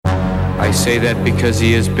I say that because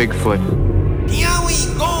he is Bigfoot. Here we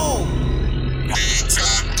go!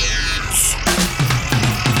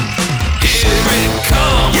 Here it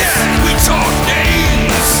comes! Yeah! We talk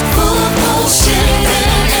games! Full of bullshit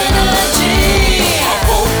and energy. Our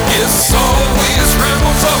focus always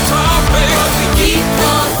rambles off topic, But we keep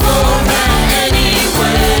the format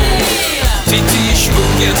anyway. TT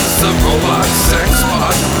Schmookins, the robot sex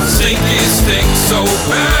bot. Stinky stinks so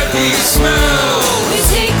bad he smells. We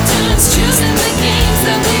take turns choosing the games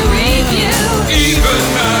that we review. Even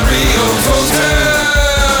Mario's Hotel.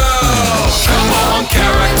 Come on,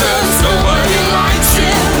 characters, nobody likes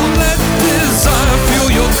you. Let desire fuel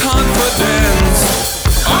your confidence.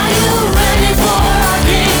 Are you ready for our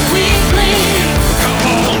Game Weekly? Come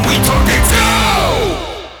on, we talk games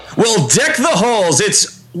now. Well, deck the halls.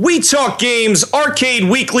 It's We Talk Games Arcade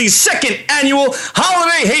Weekly's second annual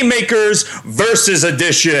Holiday Haymakers Versus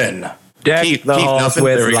Edition. Deck the halls There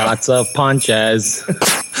with we go. lots of punches.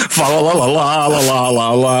 Fa la la la la la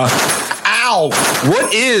la la. Ow!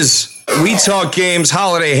 What is We Talk Games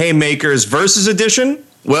Holiday Haymakers Versus Edition?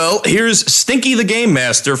 Well, here's Stinky the Game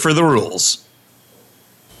Master for the rules.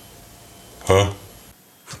 Huh?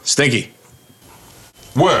 Stinky.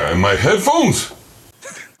 Where? In my headphones?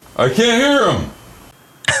 I can't hear them.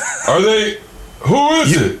 Are they? Who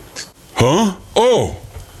is it? Huh? Oh,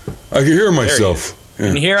 I can hear myself.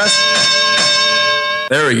 Can you hear us?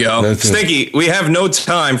 There we go. That's it. Stinky, we have no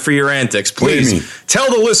time for your antics. What do you Please mean? tell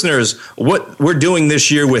the listeners what we're doing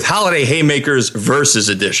this year with Holiday Haymakers Versus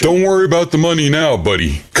Edition. Don't worry about the money now,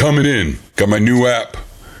 buddy. Coming in. Got my new app.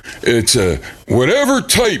 It's a whatever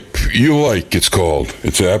type you like. It's called.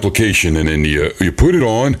 It's an application, and then you put it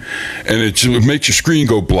on, and it makes your screen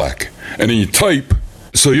go black, and then you type.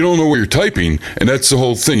 So you don't know what you're typing, and that's the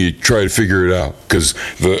whole thing. You try to figure it out because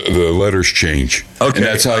the letters change. Okay. And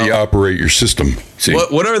that's how you operate your system. See?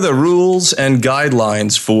 What are the rules and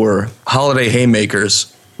guidelines for Holiday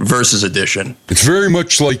Haymakers Versus Edition? It's very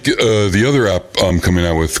much like the other app I'm coming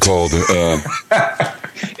out with called.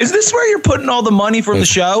 Is this where you're putting all the money from the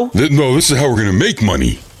show? No, this is how we're going to make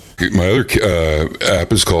money. My other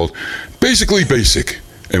app is called Basically Basic.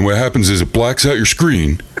 And what happens is it blacks out your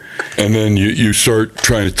screen, and then you start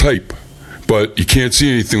trying to type. But you can't see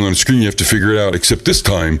anything on the screen. You have to figure it out. Except this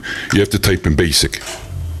time, you have to type in Basic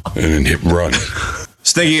and then hit run.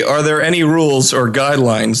 Stinky, are there any rules or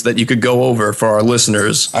guidelines that you could go over for our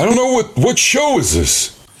listeners? I don't know what show is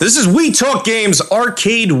this. This is We Talk Games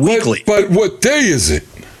Arcade Weekly. But what day is it?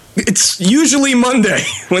 It's usually Monday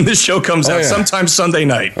when this show comes out, yeah. sometimes Sunday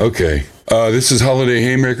night. Okay. This is Holiday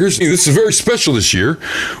Haymakers. This is very special this year.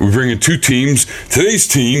 We're bringing two teams. Today's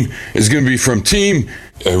team is going to be from Team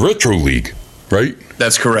Retro League, right?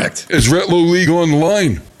 That's correct. Is Retro League on the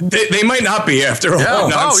line? They might not be after all that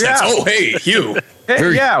nonsense. Oh, hey, Hugh.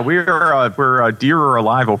 Very- Yeah, we're deer or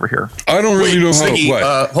alive over here. I don't really know how. Stinky,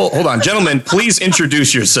 What? hold on. Gentlemen, please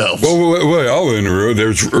introduce yourselves. Wait, I'll interview.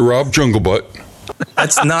 There's Rob Junglebutt.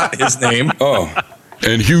 That's not his name. Oh,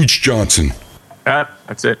 and Huge Johnson.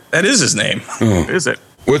 That's it. That is his name. Is it?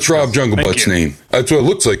 What's Rob Junglebutt's you. name? That's what it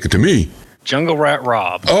looks like to me. Jungle Rat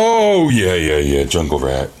Rob. Oh, yeah, Jungle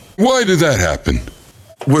Rat. Why did that happen?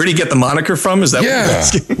 Where did he get the moniker from? Is that what you're Yeah.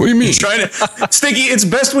 asking? What do you mean? He's trying to, Stinky, it's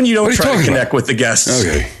best when you What don't are you try to talking connect about? with the guests.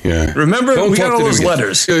 Okay, yeah. Remember, Don't we got talk all to those them again.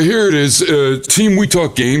 letters. Here it is. Team We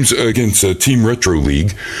Talk Games against Team Retro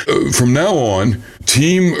League. From now on,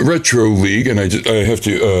 Team Retro League, and I have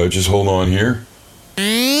to just hold on here.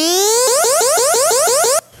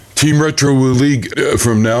 Team Retro League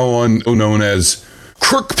from now on known as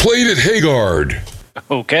Crook-Plated Haggard.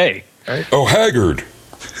 Okay. Oh, Haggard.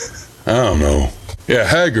 I don't know. Yeah,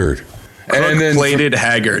 Haggard. Crook-Plated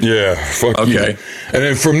Haggard. Yeah, fuck you. Okay. And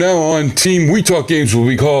then from now on, Team We Talk Games will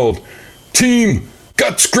be called Team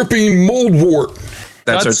Guts Gripping Moldwort.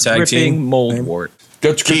 That's our tag Gripping team. Moldwort.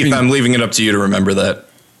 Guts Keith, Gripping. I'm leaving it up to you to remember that.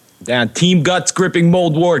 Down. Team Guts Gripping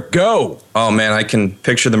Moldwort. Go. Oh, man, I can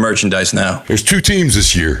picture the merchandise now. There's two teams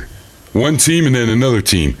this year. One team and then another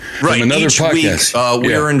team. Right, From another each podcast. week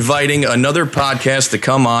we're inviting another podcast to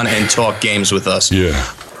come on and talk games with us. Yeah.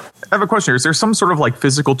 I have a question. Is there some sort of like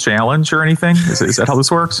physical challenge or anything? Is that how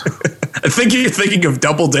this works? I think you're thinking of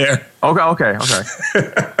Double Dare. Okay.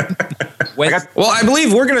 Well, I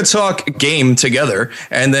believe we're going to talk game together,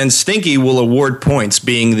 and then Stinky will award points,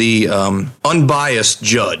 being the unbiased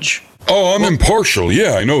judge. Oh, I'm impartial.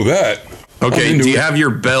 Yeah, I know that. Okay, I'm into do you it. have your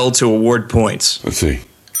bell to award points? Let's see.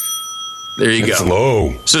 There you It's go.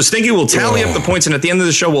 low. So Stinky will tally up the points, and at the end of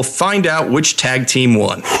the show, we'll find out which tag team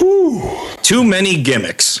won. Too many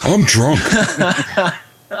gimmicks. I'm drunk.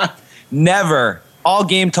 Never. All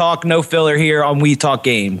game talk, no filler here on We Talk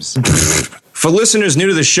Games. For listeners new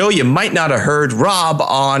to the show, you might not have heard Rob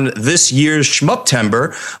on this year's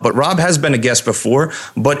Shmuptember, but Rob has been a guest before.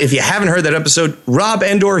 But if you haven't heard that episode, Rob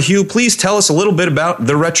and/or Hugh, please tell us a little bit about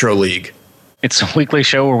the Retro League. It's a weekly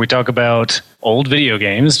show where we talk about old video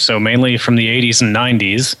games, so mainly from the 80s and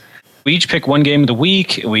 90s. We each pick one game of the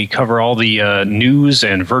week. We cover all the news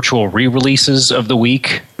and virtual re-releases of the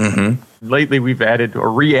week. Mm-hmm. Lately, we've added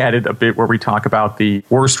or re-added a bit where we talk about the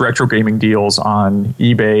worst retro gaming deals on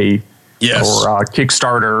eBay, yes, or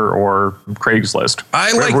Kickstarter or Craigslist.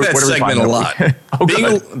 I like that segment a lot.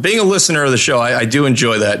 Being a listener of the show, I do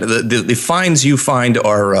enjoy that. The finds you find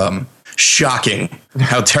are shocking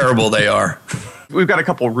how terrible they are. We've got a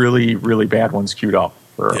couple really, really bad ones queued up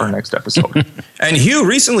for our next episode. And Hugh,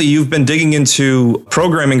 recently you've been digging into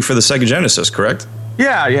programming for the Sega Genesis, correct?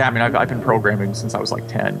 Yeah. I mean, I've been programming since I was like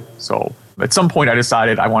 10. So at some point I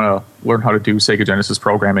decided I want to learn how to do Sega Genesis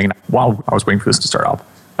programming. While I was waiting for this to start up,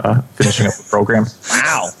 finishing up the program.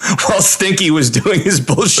 Wow. While Stinky was doing his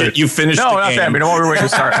bullshit, you finished the game. No, not that. I mean, while we were waiting to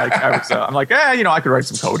start, I'm like, I could write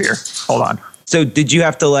some code here. Hold on. So did you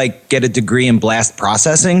have to get a degree in blast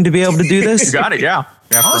processing to be able to do this? You got it, yeah.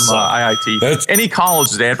 Yeah, awesome. From IIT. Any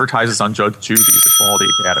college that advertises on Judge Judy is a quality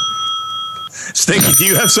academy. Stinky, do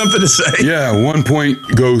you have something to say? Yeah, 1 point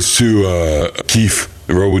goes to Keith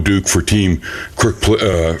Roboduke for Team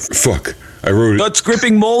I wrote it. Guts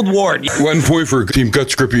gripping moldwort. 1 point for Team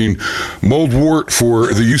Guts gripping moldwort for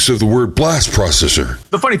the use of the word blast processor.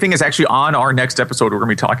 The funny thing is, actually, on our next episode, we're going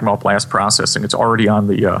to be talking about blast processing. It's already on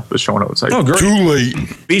the show notes. Oh, great. Too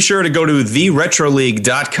late. Be sure to go to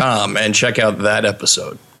theretroleague.com and check out that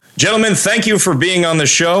episode. Gentlemen, thank you for being on the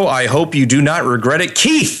show. I hope you do not regret it.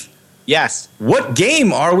 Keith. Yes. What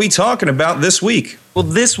game are we talking about this week? Well,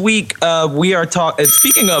 this week we are talking.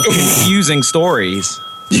 Speaking of confusing stories.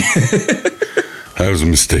 That was a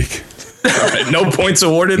mistake. All right, no points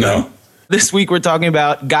awarded, no. though? This week we're talking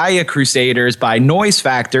about Gaia Crusaders by Noise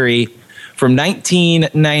Factory from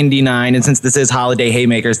 1999. And since this is Holiday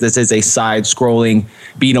Haymakers, this is a side-scrolling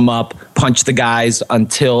beat-em-up, punch the guys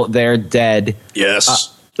until they're dead.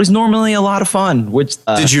 Yes. It was normally a lot of fun. Which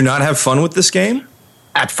Did you not have fun with this game?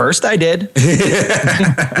 At first I did.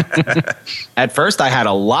 At first I had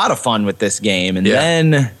a lot of fun with this game. And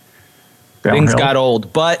then... things got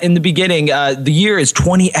old. But in the beginning, the year is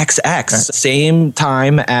 20XX, same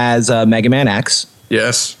time as Mega Man X.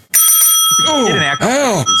 Yes.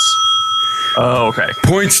 Ow. Oh, okay.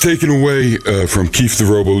 Points taken away from Keith the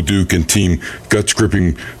Roboduke and Team Guts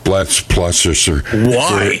Gripping Blast Processor.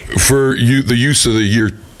 Why? For the use of the year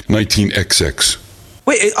 19XX.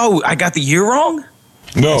 Wait, I got the year wrong?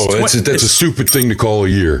 No, that's a stupid thing to call a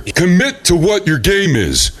year. Commit to what your game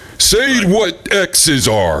is. Say what X's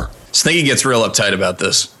are. Stinky gets real uptight about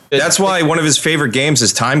this. That's why one of his favorite games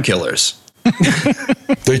is Time Killers.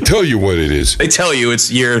 They tell you what it is. They tell you it's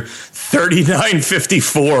year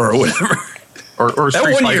 3954 or whatever. Or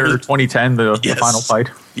Street Fighter 2010, the final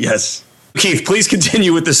fight. Yes. Keith, please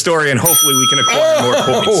continue with the story, and hopefully we can acquire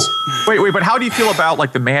more points. Wait, but how do you feel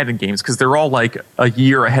about the Madden games? Because they're all a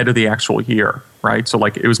year ahead of the actual year, right? So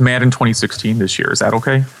it was Madden 2016 this year. Is that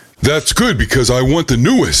okay? That's good because I want the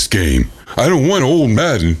newest game. I don't want old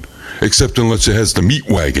Madden, except unless it has the meat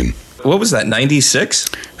wagon. What was that, 96?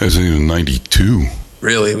 It was even 92.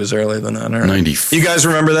 Really? It was earlier than that. Right. 94. You guys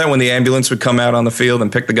remember that when the ambulance would come out on the field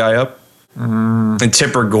and pick the guy up? And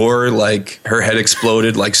Tipper Gore, her head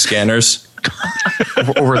exploded like scanners.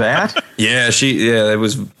 Over that? Yeah, it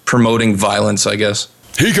was promoting violence, I guess.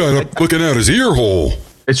 He got up looking out his ear hole.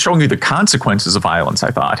 It's showing you the consequences of violence,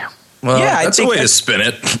 I thought. Well, yeah, that's a way to spin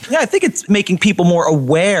it. Yeah, I think it's making people more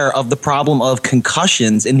aware of the problem of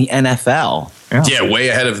concussions in the NFL. Yeah, way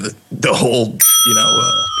ahead of the whole,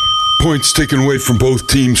 Points taken away from both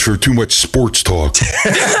teams for too much sports talk.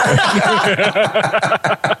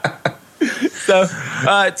 So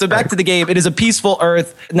back to the game. It is a peaceful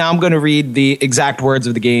Earth. Now I'm going to read the exact words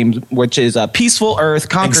of the game, which is a peaceful Earth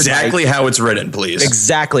conquered. Exactly how it's written, please.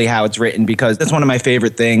 Exactly how it's written, because that's one of my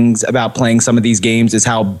favorite things about playing some of these games is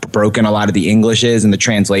how broken a lot of the English is, and the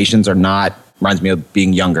translations are not. Reminds me of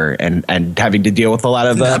being younger and having to deal with a lot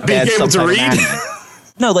of being bad able to read. Anime.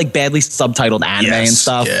 No, badly subtitled anime and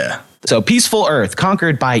stuff. Yeah. So, peaceful Earth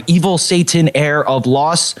conquered by evil Satan, heir of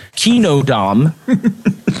Los Kinodom.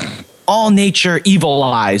 All nature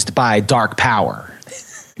evilized by dark power.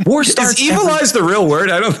 War starts. Is evilized the real word?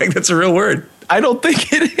 I don't think that's a real word. I don't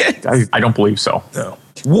think it is. I don't believe so. No.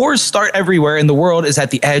 Wars start everywhere, and the world is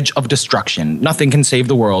at the edge of destruction. Nothing can save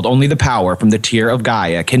the world. Only the power from the tier of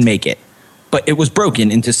Gaia can make it. But it was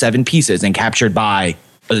broken into 7 pieces and captured by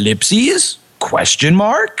ellipses? Question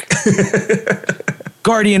mark?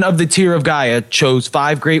 Guardian of the Tear of Gaia chose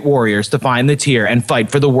 5 great warriors to find the tear and fight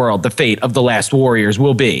for the world. The fate of the last warriors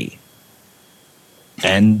will be.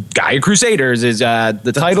 And Gaia Crusaders is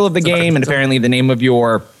the title of the game and apparently the name of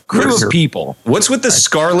your crew of people. What's with the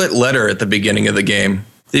scarlet letter at the beginning of the game?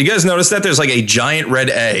 Did you guys notice that? There's like a giant red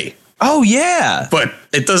A. Oh, yeah. But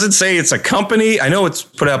it doesn't say it's a company. I know it's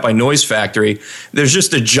put out by Noise Factory. There's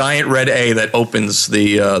just a giant red A that opens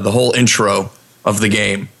the whole intro of the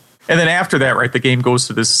game. And then after that, right, the game goes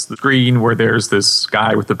to this screen where there's this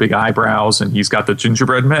guy with the big eyebrows, and he's got the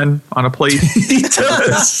gingerbread men on a plate. He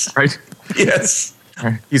does. Right? Yes.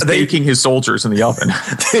 He's baking his soldiers in the oven.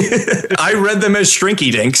 I read them as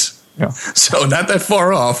Shrinky Dinks. Yeah. So not that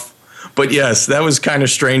far off. But yes, that was kind of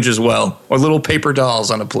strange as well. Or little paper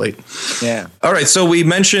dolls on a plate. Yeah. All right, so we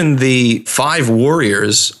mentioned the 5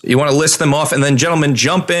 warriors. You want to list them off, and then, gentlemen,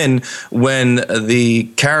 jump in when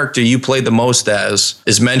the character you played the most as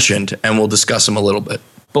is mentioned, and we'll discuss them a little bit.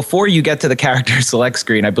 Before you get to the character select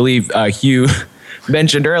screen, I believe Hugh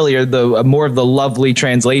mentioned earlier the more of the lovely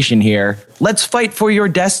translation here. Let's fight for your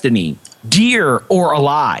destiny, dear or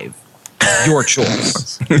alive. Your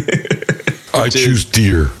choice. I choose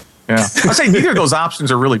deer. Yeah. I'd say neither of those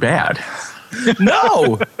options are really bad.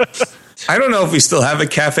 No. I don't know if we still have a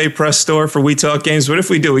Cafe Press store for We Talk Games, but if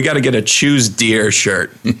we do, we got to get a Choose Deer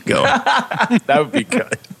shirt going. That would be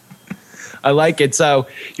good. I like it. So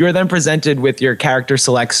you are then presented with your character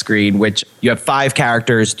select screen, which you have 5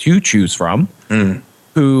 characters to choose from,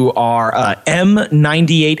 who are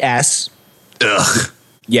M98S. Ugh.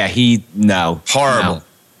 Yeah, horrible. No.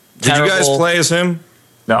 Did you guys play as him?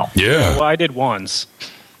 No. Yeah. Well, I did once.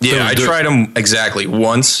 Yeah, I tried him exactly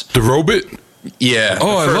once. The Robot? Yeah.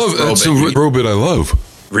 Oh, I love that's a Robot I love.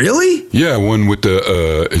 Really? Yeah, one with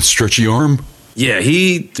the stretchy arm. Yeah,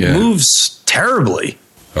 he moves terribly.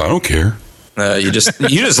 I don't care. You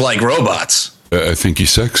just like robots. I think he's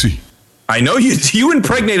sexy. I know you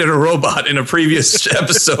impregnated a robot in a previous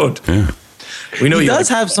episode. Yeah. We know he you does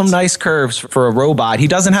have some nice curves for a robot. He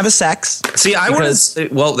doesn't have a sex. See, I was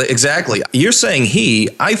exactly. You're saying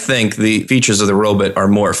I think the features of the robot are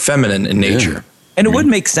more feminine in nature. Yeah. And it would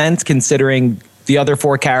make sense considering the other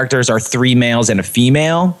 4 characters are 3 males and a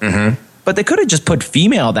female. Mm-hmm. But they could have just put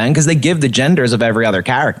female then because they give the genders of every other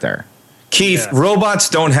character. Keith, robots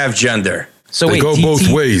don't have gender. So they go both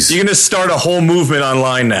ways. You're going to start a whole movement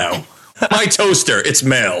online now. My toaster, it's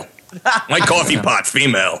male. My coffee pot,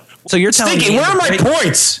 female. So you're telling Stinky, me where are my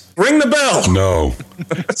points? Ring the bell. No.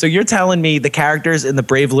 So you're telling me the characters in the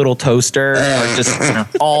Brave Little Toaster are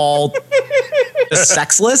just all just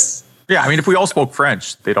sexless? Yeah, I mean, if we all spoke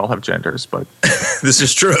French, they'd all have genders, but... This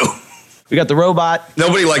is true. We got the robot.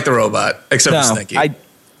 Nobody liked the robot, except for Stinky.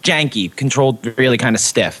 Janky, controlled really kind of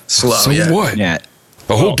stiff. Slow, so yeah. what? Yeah.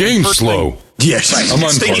 The whole game's slow. Yes. Right. I'm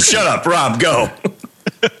on Stinky, shut up. Rob, go.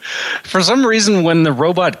 For some reason, when the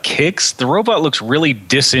robot kicks, the robot looks really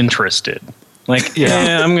disinterested. Like,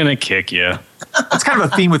 I'm going to kick you. That's kind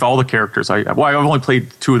of a theme with all the characters. I've only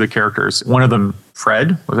played 2 of the characters. One of them,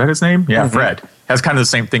 Fred, was that his name? Yeah, Fred. Has kind of the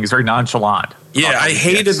same thing. He's very nonchalant. Yeah, I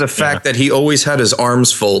hated the fact that he always had his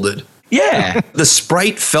arms folded. Yeah. The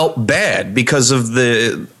sprite felt bad because of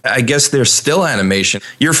I guess their still animation.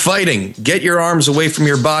 You're fighting. Get your arms away from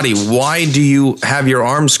your body. Why do you have your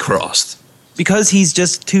arms crossed? Because he's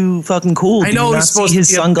just too fucking cool. I know he's supposed to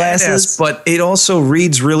his sunglasses, but it also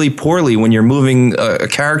reads really poorly when you're moving a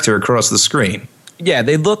character across the screen. Yeah,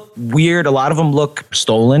 they look weird. A lot of them look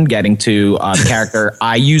stolen. Getting to the character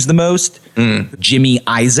I use the most, Jimmy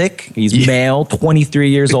Isaac. He's male,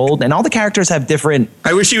 23 years old, and all the characters have different.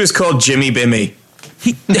 I wish he was called Jimmy Bimmy.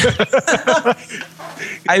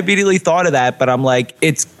 I immediately thought of that, but I'm like,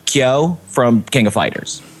 it's Kyo from King of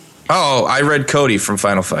Fighters. Oh, I read Cody from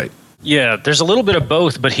Final Fight. Yeah, there's a little bit of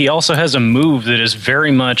both, but he also has a move that is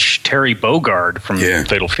very much Terry Bogard from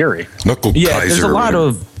Fatal Fury. Knuckle Yeah, Kaiser. there's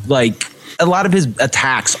a lot of his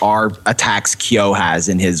attacks are attacks Kyo has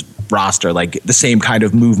in his roster, like the same kind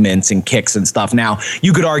of movements and kicks and stuff. Now,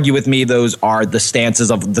 you could argue with me those are the stances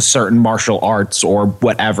of the certain martial arts or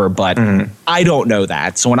whatever, but I don't know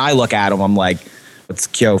that. So when I look at him, I'm like, it's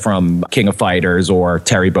Kyo from King of Fighters or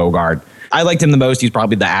Terry Bogard. I liked him the most. He's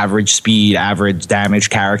probably the average speed, average damage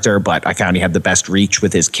character, but I found he had the best reach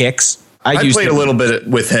with his kicks. I played a little bit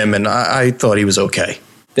with him, and I thought he was okay.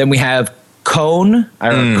 Then we have Cone,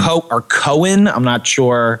 or Cohen. I'm not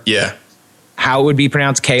sure how it would be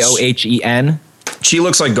pronounced, Kohen. She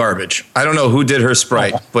looks like garbage. I don't know who did her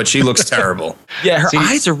sprite, but she looks terrible. Yeah, her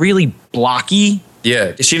eyes are really blocky.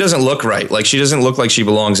 Yeah, she doesn't look right. Like, she doesn't look like she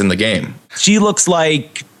belongs in the game. She looks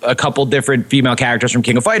like a couple different female characters from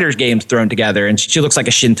King of Fighters games thrown together, and she looks like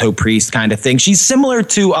a Shinto priest kind of thing. She's similar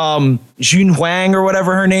to Jun Huang or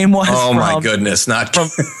whatever her name was. Oh my goodness, not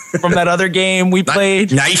from that other game we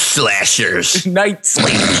played. Night Slashers. Night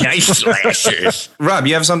Slashers. Night Slashers. Rob,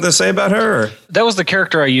 you have something to say about her? Or? That was the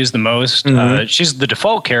character I used the most. She's the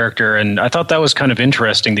default character, and I thought that was kind of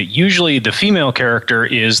interesting that usually the female character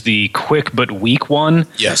is the quick but weak one.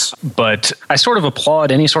 Yes. But I sort of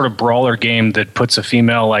applaud any sort of brawler game that puts a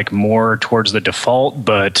female like more towards the default.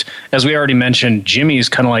 But as we already mentioned, Jimmy's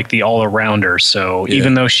kind of like the all-arounder. So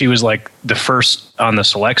even though she was like the first on the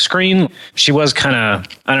select screen, she was kind of,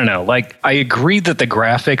 I don't know, like I agree that the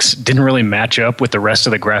graphics didn't really match up with the rest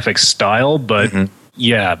of the graphics style, but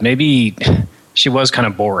yeah, maybe she was kind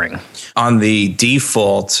of boring. On the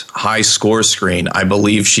default high score screen, I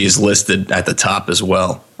believe she's listed at the top as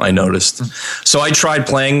well, I noticed. So I tried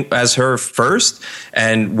playing as her first,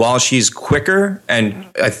 and while she's quicker, and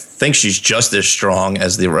I think she's just as strong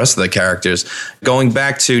as the rest of the characters, going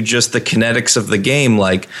back to just the kinetics of the game,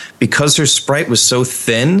 like, because her sprite was so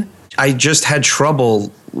thin, I just had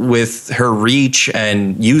trouble with her reach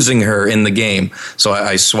and using her in the game. So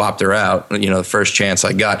I swapped her out, the first chance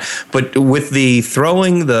I got. But with the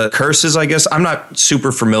throwing the curses, I guess, I'm not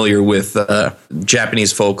super familiar with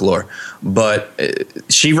Japanese folklore, but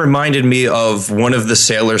she reminded me of one of the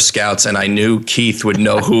Sailor Scouts, and I knew Keith would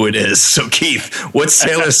know who it is. So Keith, what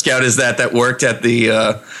Sailor Scout is that worked at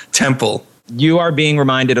the temple? You are being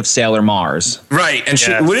reminded of Sailor Mars. Right.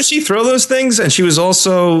 And wouldn't she throw those things? And she was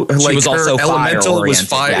also her elemental was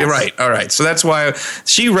fire. Yes. Right. All right. So that's why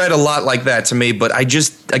she read a lot like that to me. But I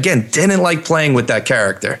just, again, didn't like playing with that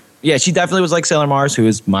character. Yeah, she definitely was like Sailor Mars, who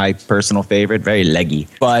is my personal favorite. Very leggy.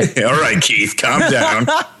 But all right, Keith, calm down.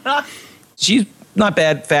 She's not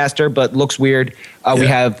bad, faster, but looks weird. We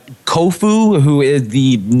have Kofu, who is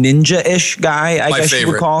the ninja-ish guy, I guess you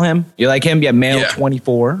would call him. You like him? Yeah, male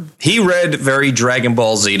 24. He read very Dragon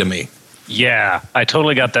Ball Z to me. Yeah, I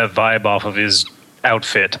totally got that vibe off of his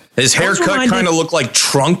outfit. His haircut kind of looked like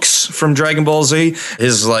Trunks from Dragon Ball Z.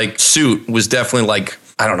 His suit was definitely like,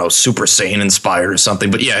 I don't know, Super Saiyan inspired or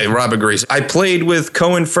something. But yeah, Rob agrees. I played with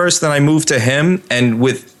Cohen first, then I moved to him. And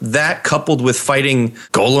with that coupled with fighting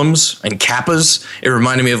golems and kappas, it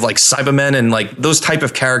reminded me of like Cybermen and like those type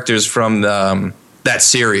of characters from that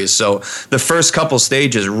series. So the first couple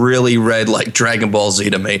stages really read like Dragon Ball Z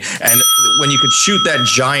to me. And when you could shoot that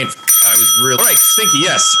giant, I was really... All right, Stinky,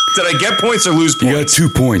 yes. Did I get points or lose points? You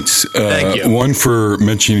got 2 points. Thank you. One for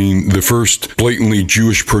mentioning the first blatantly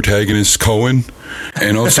Jewish protagonist, Cohen,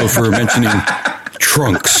 and also for mentioning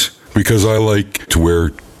trunks, because I like to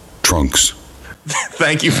wear trunks.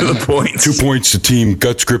 Thank you for the points. 2 points to Team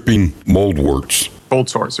Guts Gripping Moldwarts. Cold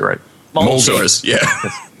Sores, you're right. Mold Sores, yeah.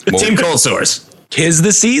 Team Cold Sores. 'Tis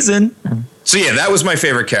the season. So yeah, that was my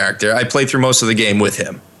favorite character. I played through most of the game with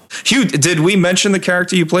him. Hugh, did we mention the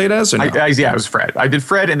character you played as? Or no? Yeah, it was Fred. I did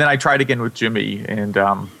Fred, and then I tried again with Jimmy, and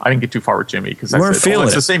I didn't get too far with Jimmy because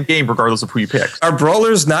it's the same game regardless of who you pick. Are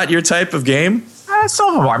brawlers not your type of game? Some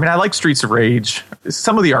of them are. I mean, I like Streets of Rage.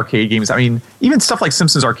 Some of the arcade games. I mean, even stuff like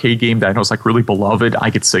Simpsons Arcade Game that I know is like really beloved, I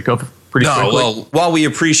get sick of pretty quickly. Well, while we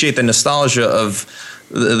appreciate the nostalgia of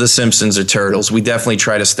the Simpsons or Turtles, we definitely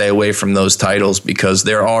try to stay away from those titles because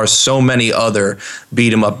there are so many other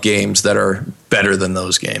beat 'em up games that are better than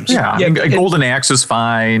those games. Yeah, I mean, Golden Axe is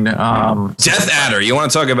fine. Death Adder. You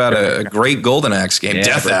want to talk about a great Golden Axe game? Yeah,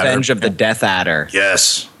 Death Revenge Adder. of the Death Adder.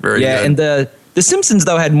 Yes, very good. Yeah, and the Simpsons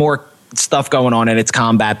though had more stuff going on in its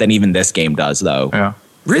combat than even this game does, though. Yeah,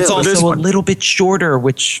 really? It's also a little bit shorter,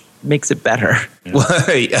 which makes it better. Well,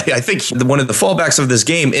 I think one of the fallbacks of this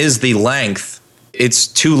game is the length. It's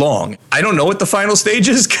too long. I don't know what the final stage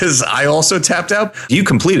is because I also tapped out. You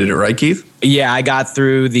completed it, right, Keith? Yeah, I got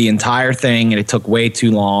through the entire thing and it took way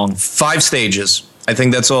too long. 5 stages. I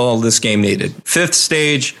think that's all this game needed. 5th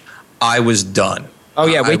stage, I was done. Oh,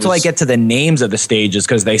 yeah. Wait till I get to the names of the stages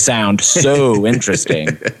because they sound so interesting.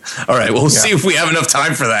 All right. We'll see if we have enough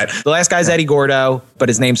time for that. The last guy's Eddie Gordo, but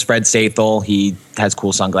his name's Fred Saethel. He has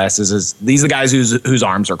cool sunglasses. These are the guys whose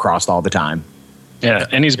arms are crossed all the time. Yeah,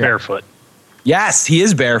 and he's barefoot. Yes, he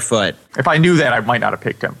is barefoot. If I knew that, I might not have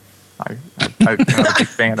picked him. I'm a big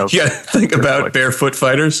fan of... You got to think about barefoot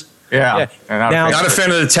fighters. Yeah. Not a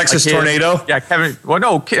fan of the Texas Tornado? Yeah, Kevin... Well,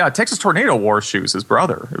 no, Texas Tornado wore shoes, his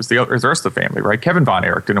brother. It was the rest of the family, right? Kevin Von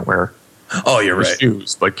Erich didn't wear you're right.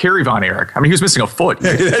 shoes, but Kerry Von Erich, I mean, he was missing a foot.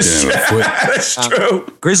 That's true.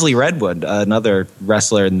 Grizzly Redwood, another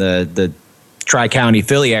wrestler in the Tri-County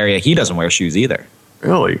Philly area, he doesn't wear shoes either.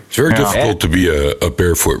 Really? It's very difficult to be a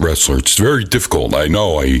barefoot wrestler. It's very difficult. I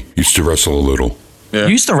know. I used to wrestle a little. Yeah.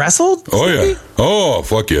 You used to wrestle? Oh, yeah. Oh,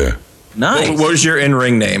 fuck yeah. Nice. What was your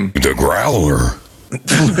in-ring name? The Growler.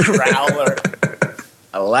 Growler.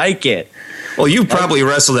 I like it. Well, you probably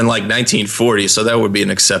wrestled in like 1940, so that would be an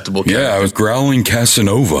acceptable character. Yeah, I was Growling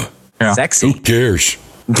Casanova. Yeah. Sexy. Who cares?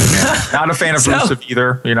 Not a fan of Rusev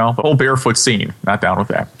either. The whole barefoot scene. Not down with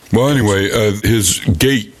that. Well, anyway, his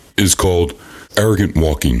gait is called arrogant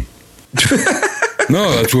walking.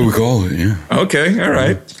 No, that's what we call it, yeah. Okay, all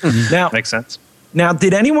right. Now, Makes sense. Now,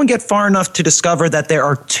 did anyone get far enough to discover that there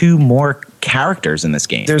are 2 more characters in this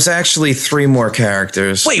game? There's actually 3 more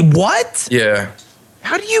characters. Wait, what? Yeah.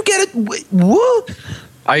 How do you get it? What?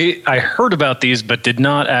 I heard about these, but did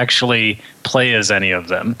not actually play as any of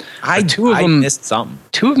them. I missed something.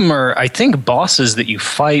 2 of them are, I think, bosses that you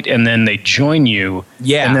fight and then they join you.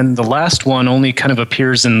 Yeah. And then the last one only kind of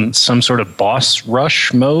appears in some sort of boss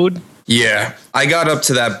rush mode. Yeah. I got up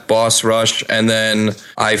to that boss rush, and then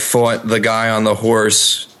I fought the guy on the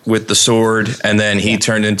horse with the sword, and then he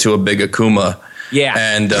turned into a big Akuma. Yeah.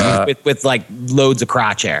 And with like loads of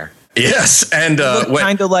crotch hair. yes, and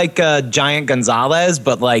Kind of like Giant Gonzalez,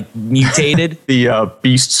 but like mutated. The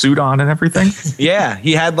beast suit on and everything. Yeah,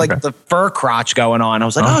 he had like the fur crotch going on. I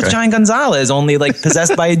was like, oh, Okay. it's Giant Gonzalez, only like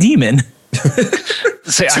possessed by a demon.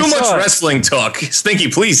 too much wrestling talk. Stinky,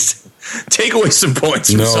 please take away some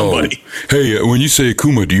points from somebody. Hey, when you say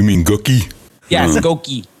Akuma, do you mean Gookie? Yes,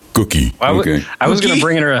 Goki. Gookie. Okay. I was going to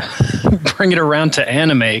bring it around to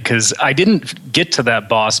anime because I didn't get to that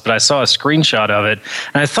boss, but I saw a screenshot of it,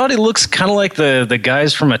 and I thought it looks kind of like the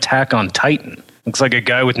guys from Attack on Titan. Looks like a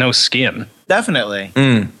guy with no skin. Definitely.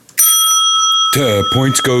 Points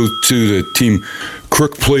go to the team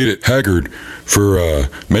Crook Plated Haggard for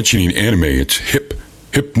mentioning anime. It's hip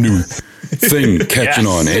new thing catching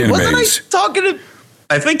on animes. Wasn't I talking to?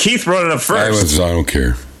 I think Keith brought it up first. I don't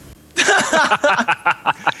care.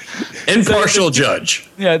 Impartial judge.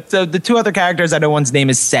 Yeah, so the 2 other characters, I know one's name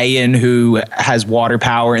is Saiyan, who has water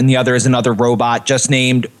power, and the other is another robot just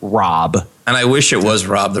named Rob. And I wish it was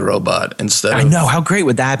Rob the Robot instead I of... know, how great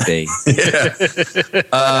would that be? You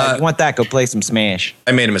want that, go play some Smash.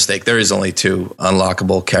 I made a mistake. There is only 2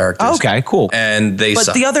 unlockable characters. Okay, cool. And they But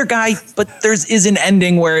suck. the other guy, is an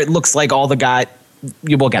ending where it looks like all the guy,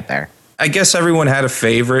 you will get there. I guess everyone had a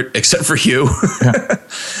favorite except for you. I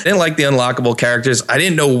didn't like the unlockable characters. I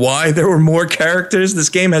didn't know why there were more characters. This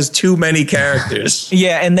game has too many characters.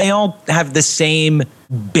 Yeah, and they all have the same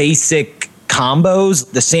basic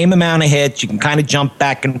combos, the same amount of hits. You can kind of jump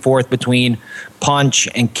back and forth between punch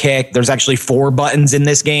and kick. There's actually 4 buttons in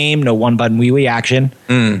this game, no 1-button wee-wee action.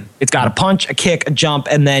 It's got a punch, a kick, a jump,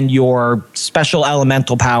 and then your special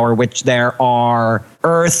elemental power, which there are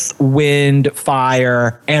earth, wind,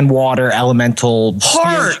 fire, and water elemental.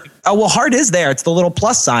 Heart! Oh, well, heart is there. It's the little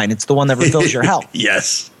plus sign. It's the one that refills your health.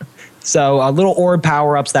 Yes. So little orb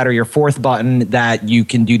power-ups that are your 4th button that you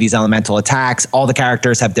can do these elemental attacks. All the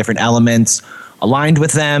characters have different elements aligned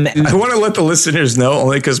with them. I want to let the listeners know,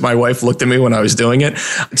 only because my wife looked at me when I was doing it.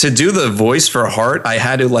 To do the voice for Heart, I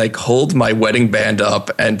had to like hold my wedding band up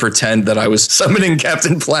and pretend that I was summoning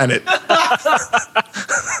Captain Planet. I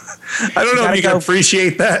don't know if you can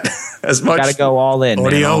appreciate that as much. Got to go all in.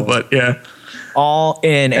 Audio, man. but yeah. All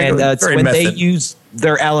in. And so very when method. they use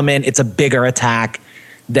their element, it's a bigger attack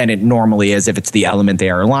than it normally is if it's the element they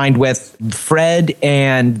are aligned with. Fred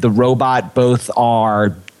and the robot both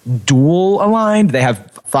are dual aligned. They have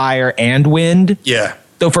fire and wind. Yeah.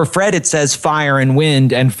 So for Fred, it says fire and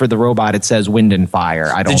wind, and for the robot, it says wind and fire.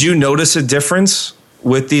 Did you notice a difference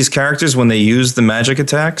with these characters when they use the magic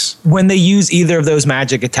attacks? When they use either of those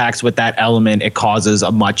magic attacks with that element, it causes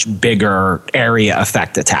a much bigger area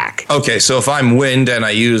effect attack. Okay, so if I'm wind and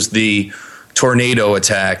I use the tornado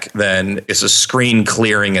attack, then it's a screen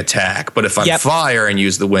clearing attack. But if I'm fire and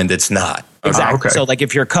use the wind, it's not. Exactly. Okay. So like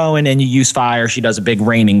if you're Cohen and you use fire, she does a big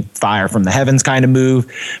raining fire from the heavens kind of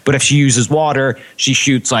move. But if she uses water, she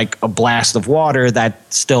shoots like a blast of water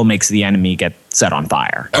that still makes the enemy get set on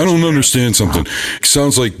fire. I don't understand something. It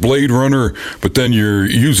sounds like Blade Runner, but then you're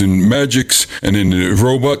using magics and then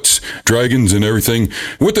robots, dragons and everything.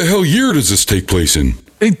 What the hell year does this take place in?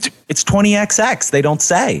 It's 20XX. They don't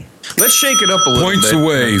say. Let's shake it up a little Points bit.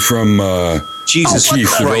 away from Jesus Keith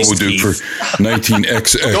Christ, Roboduke for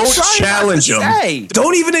 19XX. Don't challenge him.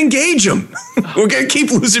 Don't even engage him. We're going to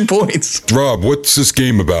keep losing points. Rob, what's this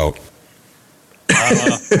game about? I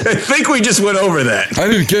think we just went over that. I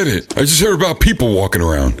didn't get it. I just heard about people walking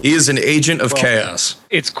around. He is an agent of chaos.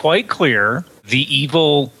 It's quite clear the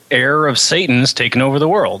evil heir of Satan's taken over the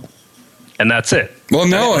world. And that's it. Well,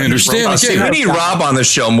 now I understand. See, we need Rob on the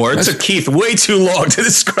show more. It took Keith way too long to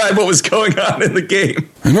describe what was going on in the game.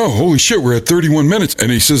 I know. Holy shit, we're at 31 minutes,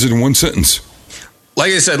 and he says it in one sentence.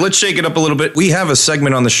 Like I said, let's shake it up a little bit. We have a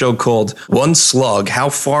segment on the show called One Slug. How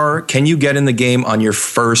far can you get in the game on your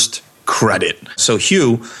first credit? So,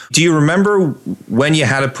 Hugh, do you remember when you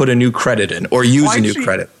had to put a new credit in or use a new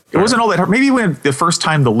credit? It wasn't all that hard. Maybe when the first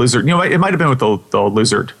time the lizard, it might have been with the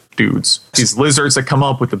lizard dudes. These lizards that come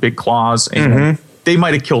up with the big claws, and they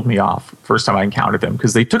might have killed me off first time I encountered them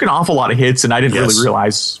because they took an awful lot of hits, and I didn't really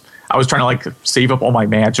realize I was trying to save up all my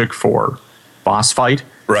magic for boss fight.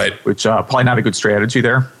 Right. Which probably not a good strategy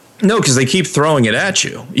there. No, because they keep throwing it at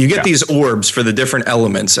you. You get these orbs for the different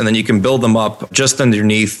elements, and then you can build them up just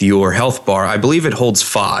underneath your health bar. I believe it holds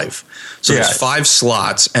 5. So there's 5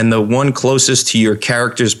 slots, and the one closest to your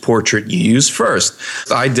character's portrait you use first.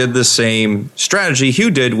 I did the same strategy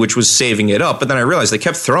Hugh did, which was saving it up, but then I realized they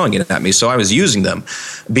kept throwing it at me, so I was using them.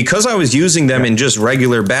 Because I was using them in just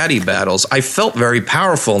regular baddie battles, I felt very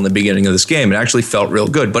powerful in the beginning of this game. It actually felt real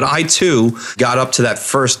good. But I, too, got up to that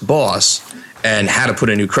first boss and had to put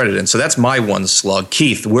a new credit in. So that's my one slug.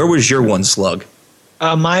 Keith, where was your one slug?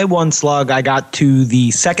 My one slug, I got to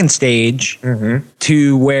the second stage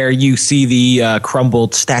to where you see the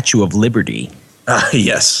crumbled Statue of Liberty.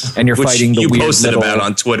 Yes. And you're fighting the you weird posted little, about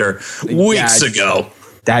on Twitter weeks ago.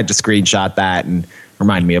 I had to screenshot that and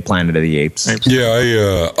remind me of Planet of the Apes.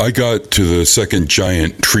 Yeah, I got to the second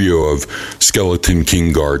giant trio of Skeleton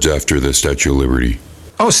King guards after the Statue of Liberty.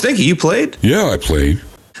 Oh, Stinky, you played? Yeah, I played.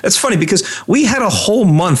 That's funny because we had a whole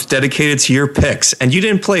month dedicated to your picks, and you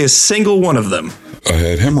didn't play a single one of them. I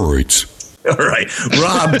had hemorrhoids. All right,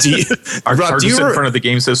 Rob, do you? Rob, do you in front of the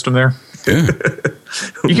game system there? Yeah.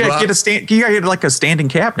 You gotta get like a standing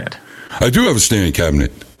cabinet. I do have a standing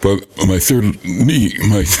cabinet, but my third knee,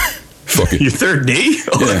 your third knee?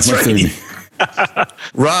 Oh, yeah, that's my right. third knee.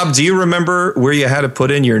 Rob, do you remember where you had to put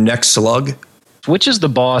in your next slug? Which is the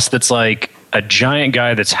boss that's like a giant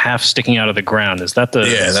guy that's half sticking out of the ground? Is that the...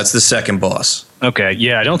 Yeah, that's the second boss. Okay,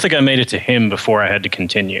 yeah, I don't think I made it to him before I had to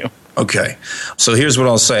continue. Okay, so here's what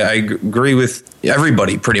I'll say. I agree with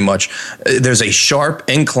everybody pretty much. There's a sharp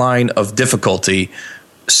incline of difficulty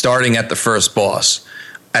starting at the first boss.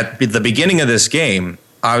 At the beginning of this game,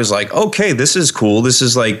 I was like, okay, this is cool. This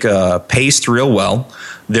is like paced real well.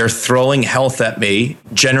 They're throwing health at me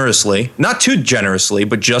generously, not too generously,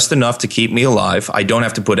 but just enough to keep me alive. I don't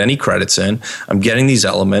have to put any credits in. I'm getting these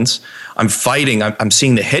elements. I'm fighting. I'm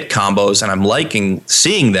seeing the hit combos, and I'm liking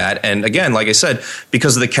seeing that. And again, like I said,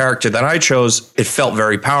 because of the character that I chose, it felt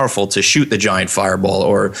very powerful to shoot the giant fireball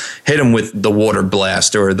or hit him with the water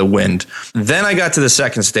blast or the wind. Then I got to the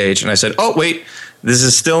second stage, and I said, oh, wait, this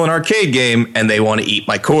is still an arcade game, and they want to eat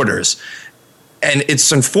my quarters. And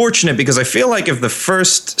it's unfortunate because I feel like if the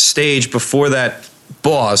first stage before that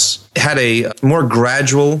boss had a more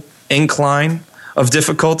gradual incline of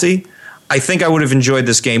difficulty, I think I would have enjoyed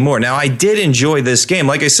this game more. Now, I did enjoy this game.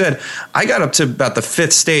 Like I said, I got up to about the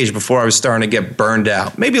 5th stage before I was starting to get burned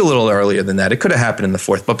out. Maybe a little earlier than that. It could have happened in the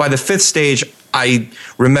 4th. But by the 5th stage, I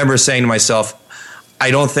remember saying to myself, I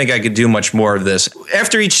don't think I could do much more of this.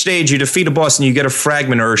 After each stage, you defeat a boss and you get a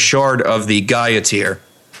fragment or a shard of the Gaia tier,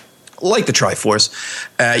 like the Triforce.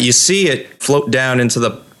 You see it float down into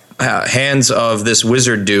the hands of this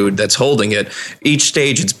wizard dude that's holding it. Each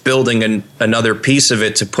stage, it's building another piece of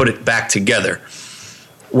it to put it back together.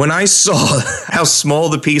 When I saw how small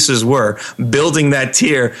the pieces were building that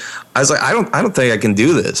tier, I was like, I don't think I can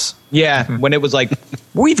do this. Yeah, when it was like,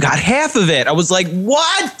 we've got half of it. I was like,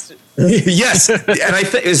 what? Yes, and I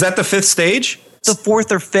think is that the 5th stage? The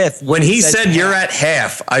 4th or 5th. When he said you're at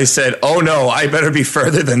half, I said, oh no, I better be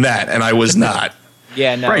further than that, and I was not.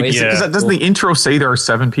 Yeah, no. Right, doesn't the intro say there are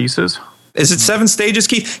 7 pieces? Is it 7 stages,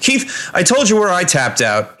 Keith? Keith, I told you where I tapped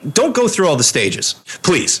out. Don't go through all the stages,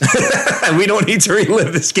 please. We don't need to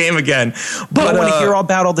relive this game again. But I want to hear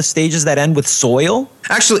about all the stages that end with soil.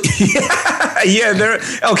 Actually, yeah.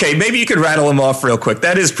 Okay, maybe you could rattle them off real quick.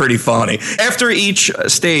 That is pretty funny. After each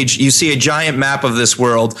stage, you see a giant map of this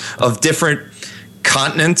world of different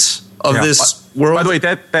continents of this world. By the way,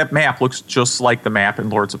 that map looks just like the map in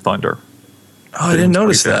Lords of Thunder. Oh, I didn't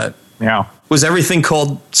notice that. Yeah. Was everything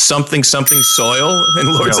called something soil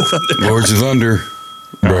in Lords of Thunder? Lords of Thunder.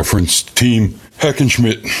 Reference Team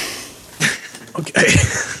Heckenschmidt. Okay.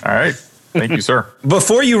 All right. Thank you, sir.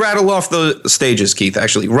 Before you rattle off the stages, Keith,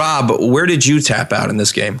 actually, Rob, where did you tap out in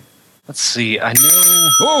this game? Let's see. I know.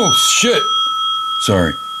 Oh, shit.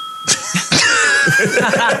 Sorry.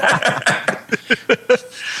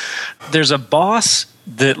 There's a boss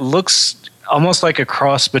that looks almost like a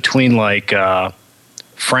cross between like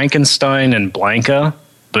Frankenstein and Blanca,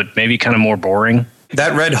 but maybe kind of more boring.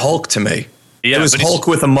 That read Hulk to me. Yeah, it was Hulk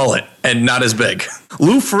with a mullet and not as big.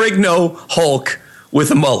 Lou Ferrigno Hulk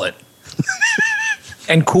with a mullet.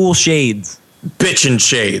 And cool shades. bitchin'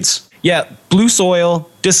 shades. Yeah, blue soil,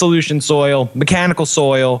 dissolution soil, mechanical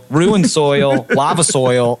soil, ruined soil, lava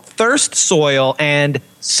soil, thirst soil, and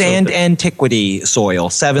sand antiquity soil.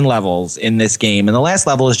 7 levels in this game. And the last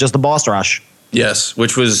level is just the boss rush. Yes,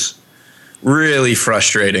 which was really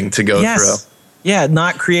frustrating to go through. Yeah,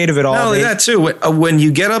 not creative at all. Not only that, too, when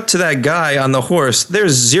you get up to that guy on the horse,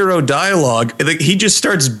 there's zero dialogue. He just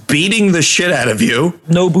starts beating the shit out of you.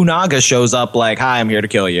 Nobunaga shows up like, hi, I'm here to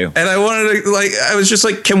kill you. And I was just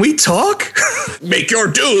like, can we talk? Make your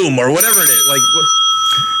doom, or whatever it is.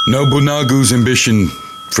 Nobunaga's ambition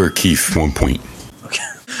for Keith, 1 point.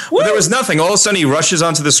 Well, there was nothing. All of a sudden, he rushes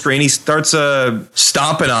onto the screen. He starts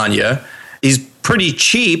stomping on you. He's pretty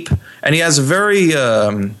cheap, and he has a very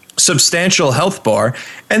substantial health bar.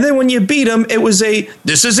 And then when you beat him, it was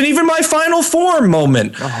this isn't even my final form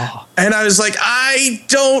moment. Oh. And I was like, I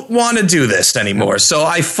don't want to do this anymore. So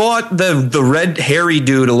I fought the red hairy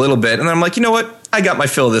dude a little bit, and I'm like, you know what? I got my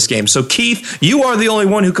fill of this game. So Keith, you are the only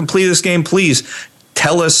one who completed this game. Please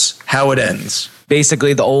tell us how it ends.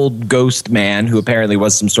 Basically, the old ghost man, who apparently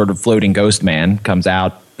was some sort of floating ghost man, comes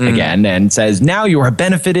out again and says, now you are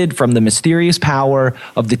benefited from the mysterious power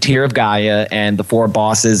of the Tear of Gaia, and the 4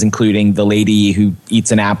 bosses, including the lady who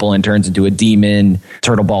eats an apple and turns into a demon,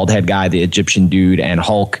 turtle bald head guy, the Egyptian dude, and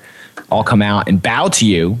Hulk, all come out and bow to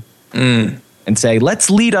you and say, let's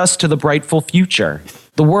lead us to the brightful future.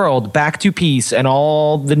 The world back to peace, and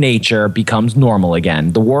all the nature becomes normal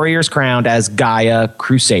again. The warrior's crowned as Gaia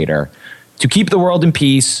Crusader. To keep the world in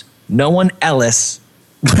peace, no one Ellis,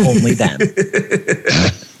 only them.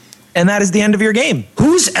 And that is the end of your game.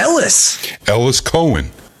 Who's Ellis? Ellis Cohen.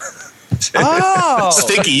 Oh!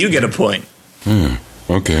 Stinky, you get a point.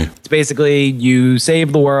 Okay. It's basically you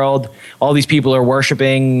save the world. All these people are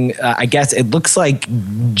worshiping, I guess it looks like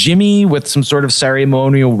Jimmy with some sort of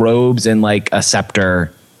ceremonial robes and like a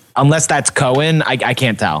scepter. Unless that's Cohen, I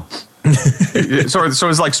can't tell. So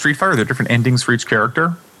it's like Street Fighter, there are different endings for each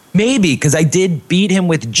character? Maybe, because I did beat him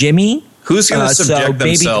with Jimmy. Who's going to subject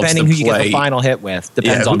maybe themselves depending to who you get play? the final hit with.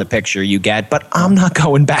 Depends on the picture you get, but I'm not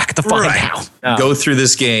going back to find out. No. Go through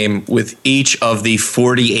this game with each of the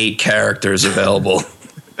 48 characters available.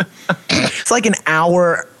 It's like an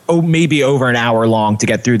hour, maybe over an hour long to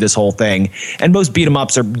get through this whole thing. And most beat 'em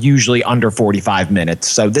ups are usually under 45 minutes.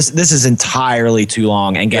 So this is entirely too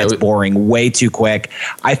long and gets boring way too quick.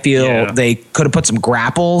 I feel they could have put some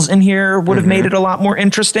grapples in here, would have made it a lot more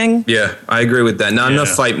interesting. Yeah, I agree with that. Not enough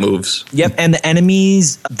fight moves. Yep, and the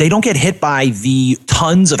enemies, they don't get hit by the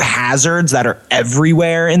tons of hazards that are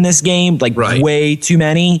everywhere in this game, like way too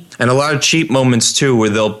many. And a lot of cheap moments too, where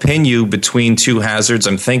they'll pin you between 2 hazards.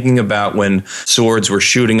 I'm thinking about when swords were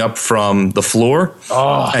shooting up from the floor,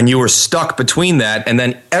 and you were stuck between that, and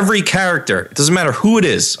then every character, it doesn't matter who it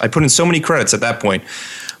is, I put in so many credits at that point,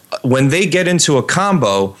 when they get into a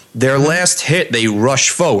combo, their last hit, they rush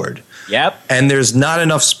forward. Yep. And there's not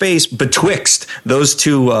enough space betwixt those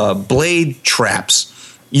 2 blade traps.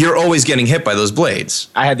 You're always getting hit by those blades.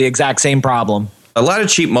 I had the exact same problem. A lot of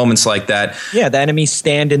cheap moments like that. Yeah, the enemies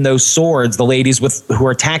stand in those swords, the ladies who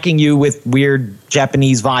are attacking you with weird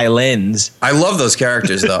Japanese violins. I love those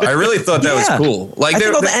characters, though. I really thought that was cool. Like, I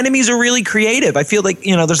think all the enemies are really creative. I feel like,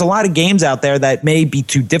 there's a lot of games out there that may be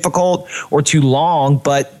too difficult or too long,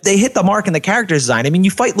 but they hit the mark in the character design. I mean,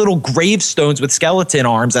 you fight little gravestones with skeleton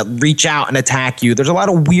arms that reach out and attack you. There's a lot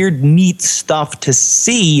of weird, neat stuff to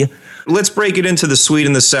see. Let's break it into the sweet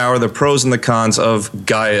and the sour, the pros and the cons of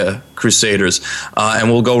Gaia Crusaders, and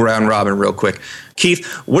we'll go round robin real quick. Keith,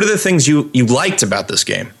 what are the things you liked about this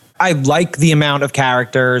game? I like the amount of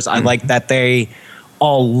characters. I like that they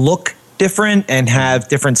all look different and have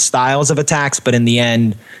different styles of attacks, but in the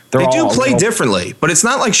end, they do play differently, but it's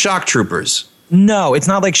not like Shock Troopers. No, it's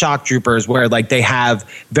not like Shock Troopers where like they have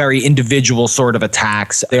very individual sort of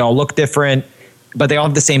attacks. They all look different, but they all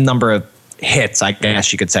have the same number of hits, I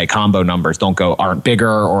guess you could say. Combo numbers aren't bigger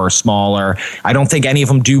or smaller. I don't think any of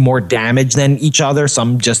them do more damage than each other.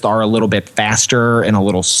 Some just are a little bit faster and a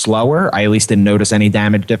little slower. I at least didn't notice any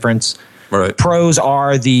damage difference. Right. Pros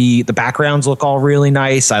are the backgrounds look all really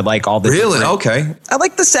nice. I like all the okay. I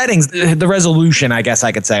like the settings. The resolution, I guess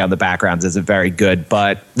I could say, on the backgrounds isn't very good,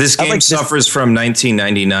 but this game suffers from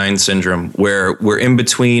 1999 syndrome, where we're in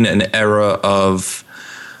between an era of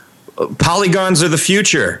polygons are the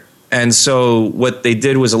future. And so what they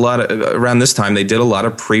did was around this time, they did a lot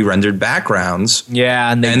of pre-rendered backgrounds.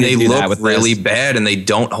 Yeah, and they look really bad and they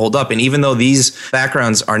don't hold up. And even though these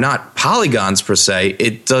backgrounds are not polygons per se,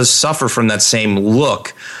 it does suffer from that same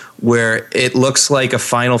look where it looks like a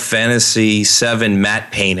Final Fantasy VII matte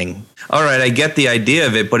painting. All right, I get the idea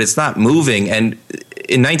of it, but it's not moving. And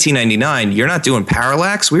in 1999, you're not doing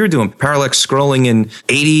parallax. We were doing parallax scrolling in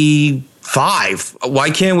 85. Why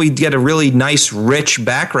can't we get a really nice, rich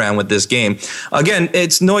background with this game? Again,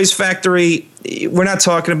 it's Noise Factory. We're not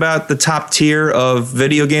talking about the top tier of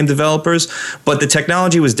video game developers, but the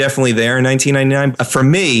technology was definitely there in 1999. For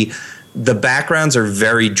me, the backgrounds are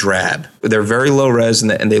very drab. They're very low res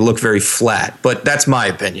and they look very flat, but that's my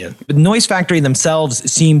opinion. Noise Factory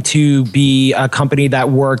themselves seem to be a company that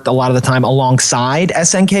worked a lot of the time alongside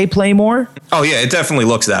SNK Playmore. Oh yeah, it definitely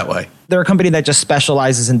looks that way. They're a company that just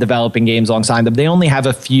specializes in developing games alongside them. They only have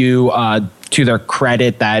a few, to their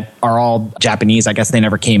credit, that are all Japanese. I guess they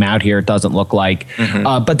never came out here, it doesn't look like.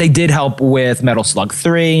 But they did help with Metal Slug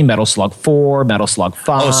 3, Metal Slug 4, Metal Slug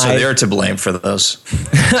 5. Oh, so they're to blame for those.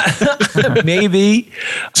 Maybe.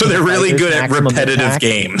 So they're really good at repetitive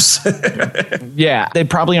games. Yeah, they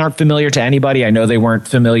probably aren't familiar to anybody. I know they weren't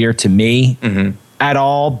familiar to me at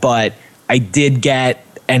all, but I did get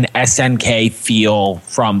an SNK feel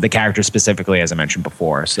from the character specifically, as I mentioned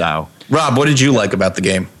before. So, Rob, what did you like about the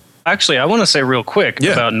game? Actually, I want to say real quick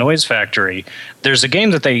about Noise Factory. There's a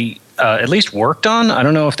game that they at least worked on. I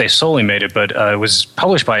don't know if they solely made it, but it was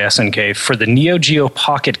published by SNK for the Neo Geo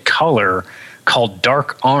Pocket Color called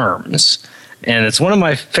Dark Arms. And it's one of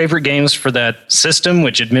my favorite games for that system,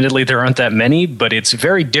 which admittedly there aren't that many, but it's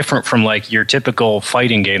very different from like your typical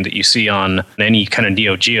fighting game that you see on any kind of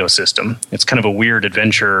Neo Geo system. It's kind of a weird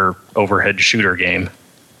adventure overhead shooter game.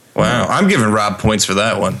 Wow, I'm giving Rob points for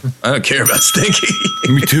that one. I don't care about Stinky.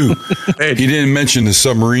 Me too. He didn't mention the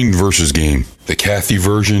submarine versus game, the Cathy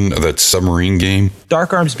version of that submarine game.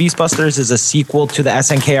 Dark Arms Beast Busters is a sequel to the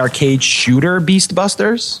SNK arcade shooter Beast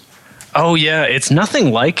Busters. Oh, yeah, it's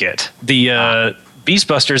nothing like it. The Beast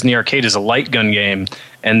Busters in the arcade is a light gun game,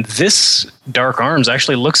 and this Dark Arms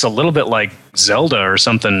actually looks a little bit like Zelda or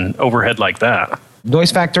something overhead like that.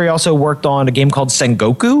 Noise Factory also worked on a game called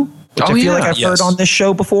Sengoku, which I feel like I've heard on this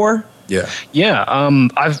show before. Yeah,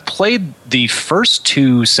 I've played the first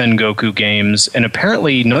two Sengoku games, and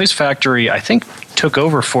apparently Noise Factory, I think, took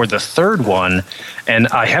over for the third one, and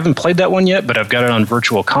I haven't played that one yet, but I've got it on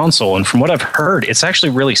Virtual Console, and from what I've heard, it's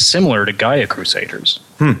actually really similar to Gaia Crusaders.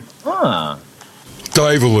 Dive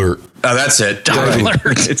Alert. Oh, that's it. Dive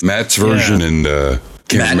Alert. It's Matt's version and...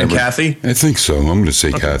 Matt and Cathy? I think so. I'm going to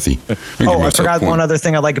say Cathy. I forgot one other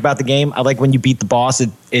thing I like about the game. I like when you beat the boss,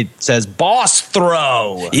 it says boss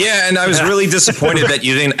throw. Yeah, and I was really disappointed that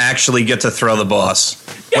you didn't actually get to throw the boss.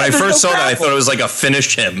 When I first saw that, I thought it was like a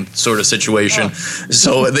finish him sort of situation.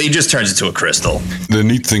 So he just turns into a crystal. The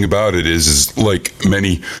neat thing about it is like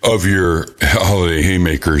many of your holiday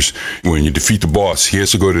haymakers, when you defeat the boss, he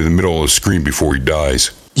has to go to the middle of the screen before he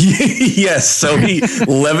dies. Yes, so he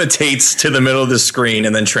levitates to the middle of the screen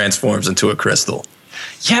and then transforms into a crystal.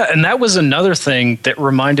 Yeah, and that was another thing that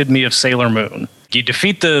reminded me of Sailor Moon. You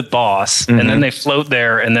defeat the boss, and then they float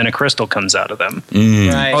there, and then a crystal comes out of them.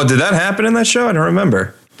 Right. Oh, did that happen in that show? I don't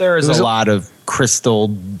remember. There is a lot of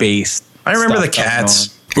crystal-based I remember stuff the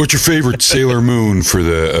cats. What's your favorite Sailor Moon for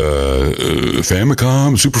the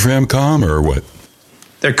Famicom, Super Famicom, or what?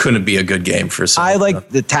 There couldn't be a good game for some. I like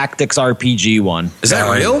the Tactics RPG one. Is that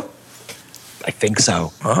real? I think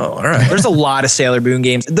so. Oh, all right. There's a lot of Sailor Moon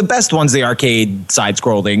games. The best one's the arcade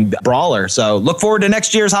side-scrolling brawler. So look forward to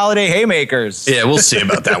next year's Holiday Haymakers. Yeah, we'll see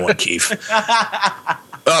about that one, Keith.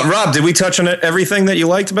 Rob, did we touch on everything that you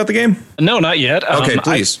liked about the game? No, not yet. Okay,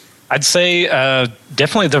 please. I'd say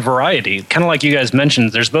definitely the variety. Kind of like you guys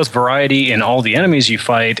mentioned, there's both variety in all the enemies you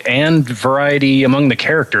fight and variety among the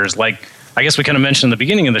characters. Like, I guess we kind of mentioned in the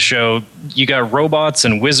beginning of the show, you got robots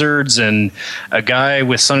and wizards and a guy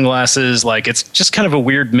with sunglasses. Like, it's just kind of a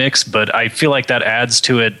weird mix, but I feel like that adds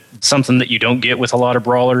to it something that you don't get with a lot of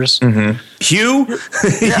brawlers. Hugh,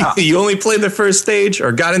 you only played the first stage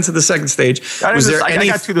or got into the second stage. I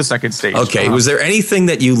got to the second stage. Okay, was there anything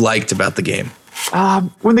that you liked about the game?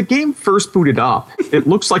 When the game first booted up, it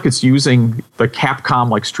looks like it's using the Capcom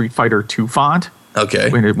like Street Fighter 2 font. Okay.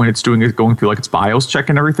 When it's doing it, going through like its BIOS check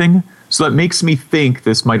and everything. So that makes me think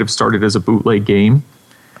this might have started as a bootleg game.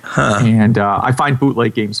 And I find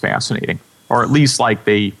bootleg games fascinating. Or at least like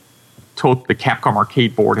they took the Capcom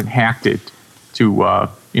arcade board and hacked it to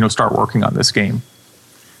start working on this game.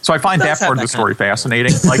 So I find that part of the story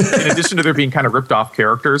fascinating. Like, in addition to there being kind of ripped off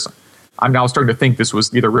characters, I'm now starting to think this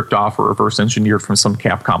was either ripped off or reverse engineered from some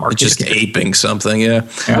Capcom arcade. Just aping something, yeah.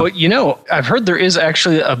 Well, I've heard there is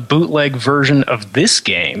actually a bootleg version of this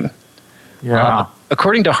game. Yeah.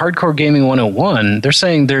 According to Hardcore Gaming 101, they're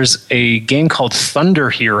saying there's a game called Thunder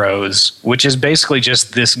Heroes, which is basically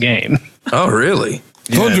just this game. Oh, really?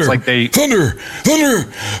 Thunder, it's like Thunder.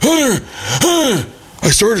 I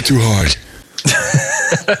started too hard.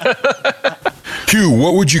 Q,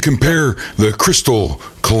 what would you compare the crystal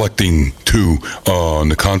collecting to on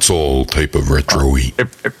the console type of retro-y?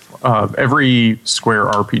 Every Square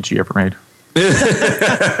RPG ever made.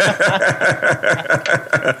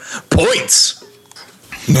 Points.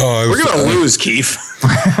 No, We're going to lose, Keith.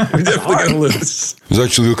 We're definitely going to lose. I was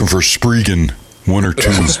actually looking for Spriggan 1 or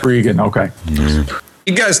 2. Spriggan, okay.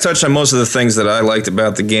 You guys touched on most of the things that I liked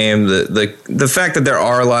about the game. The fact that there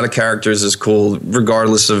are a lot of characters is cool,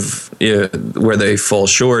 regardless of where they fall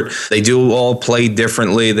short. They do all play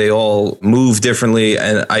differently. They all move differently,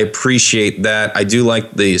 and I appreciate that. I do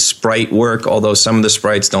like the sprite work, although some of the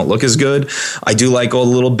sprites don't look as good. I do like all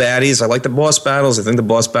the little baddies. I like the boss battles. I think the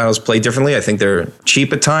boss battles play differently. I think they're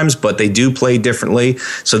cheap at times, but they do play differently,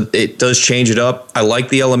 so it does change it up. I like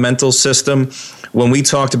the elemental system. When we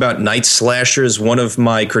talked about Night Slashers, one of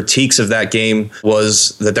my critiques of that game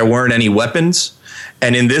was that there weren't any weapons.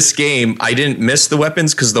 And in this game, I didn't miss the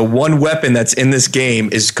weapons because the one weapon that's in this game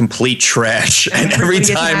is complete trash. And every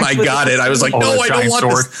time I got it, I was like, no, I don't want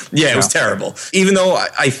this. Yeah, it was terrible. Even though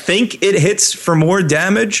I think it hits for more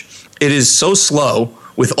damage, it is so slow.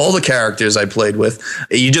 With all the characters I played with,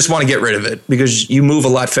 you just want to get rid of it because you move a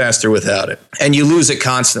lot faster without it. And you lose it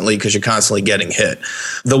constantly because you're constantly getting hit.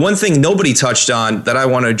 The one thing nobody touched on that I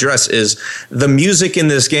want to address is the music in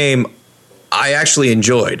this game I actually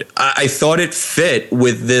enjoyed. I thought it fit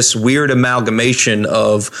with this weird amalgamation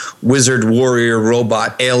of wizard, warrior,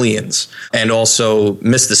 robot, aliens, and also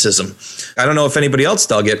mysticism. I don't know if anybody else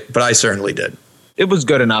dug it, but I certainly did. It was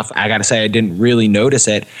good enough. I got to say, I didn't really notice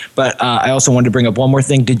it. But I also wanted to bring up one more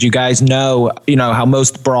thing. Did you guys know how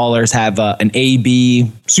most brawlers have an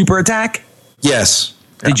A-B super attack? Yes.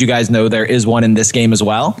 Did you guys know there is one in this game as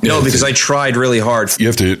well? No, because I tried really hard. You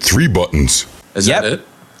have to hit 3 buttons. Is that it?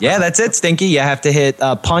 Yeah, that's it, Stinky. You have to hit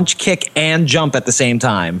punch, kick, and jump at the same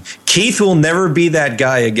time. Keith will never be that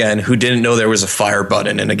guy again who didn't know there was a fire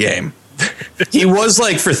button in a game. He was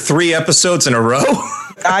like for 3 episodes in a row.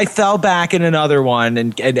 I fell back in another one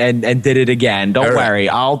and did it again. Don't worry,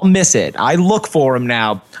 I'll miss it. I look for him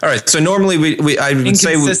now. All right. So normally I would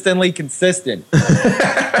say consistently consistent.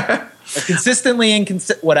 Consistently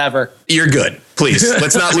inconsistent. Whatever. You're good. Please,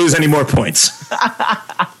 let's not lose any more points.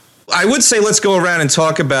 I would say let's go around and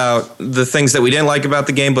talk about the things that we didn't like about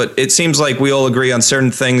the game, but it seems like we all agree on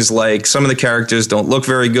certain things, like some of the characters don't look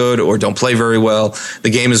very good or don't play very well. The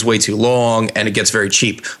game is way too long and it gets very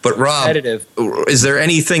cheap. But Rob, is there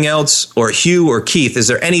anything else, or Hugh or Keith, is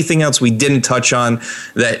there anything else we didn't touch on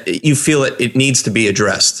that you feel it needs to be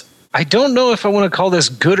addressed? I don't know if I want to call this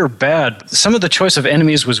good or bad. Some of the choice of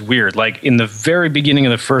enemies was weird. Like in the very beginning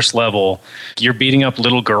of the first level, you're beating up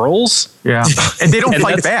little girls. Yeah. And they don't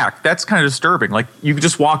fight back. That's kind of disturbing. Like you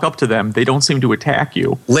just walk up to them. They don't seem to attack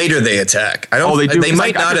you. Later they attack. They do. They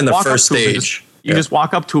might not in the first stage. You just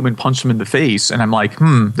walk up to them and punch them in the face. And I'm like,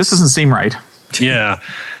 this doesn't seem right. Yeah.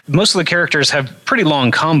 Most of the characters have pretty long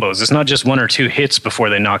combos. It's not just 1 or 2 hits before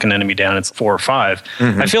they knock an enemy down. It's 4 or 5.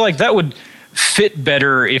 Mm-hmm. I feel like that would fit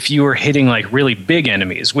better if you were hitting like really big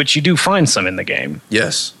enemies, which you do find some in the game.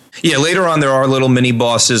 Yes. Yeah, later on there are little mini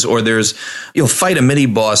bosses, or you'll fight a mini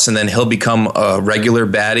boss and then he'll become a regular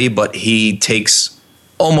baddie, but he takes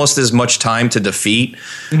almost as much time to defeat,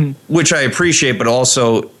 which I appreciate, but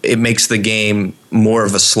also it makes the game more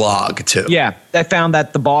of a slog too. Yeah, I found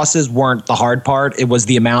that the bosses weren't the hard part. It was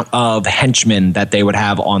the amount of henchmen that they would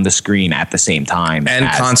have on the screen at the same time. And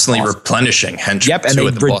constantly replenishing henchmen. Yep, and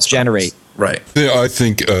they regenerate. Right. Yeah, I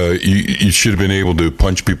think you should have been able to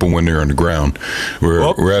punch people when they're on the ground.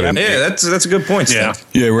 That's a good point. Yeah,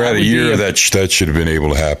 we're at a year that should have been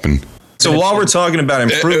able to happen. So while we're talking about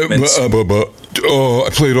improvements, I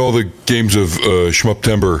played all the games of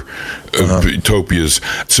Schmuptember, Topias.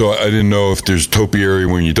 So I didn't know if there's topiary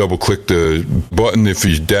when you double click the button if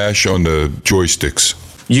you dash on the joysticks.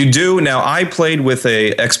 You do. Now, I played with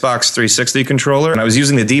a Xbox 360 controller, and I was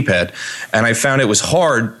using the D-pad, and I found it was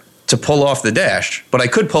hard to pull off the dash, but I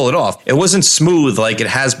could pull it off. It wasn't smooth like it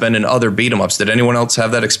has been in other beat-em-ups. Did anyone else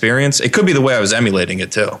have that experience? It could be the way I was emulating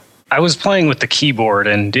it, too. I was playing with the keyboard,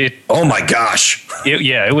 and it... Oh, my gosh.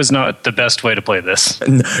 It was not the best way to play this.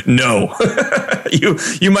 No.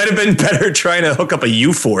 You might have been better trying to hook up a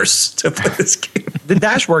U-Force to play this game. The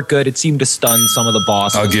dash worked good. It seemed to stun some of the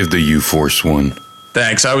bosses. I'll give the U-Force one.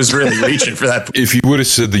 Thanks. I was really reaching for that. If you would have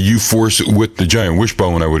said the U-Force with the giant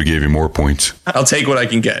wishbone, I would have gave you more points. I'll take what I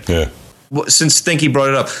can get. Yeah. Since Stinky brought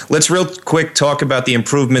it up, let's real quick talk about the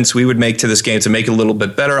improvements we would make to this game to make it a little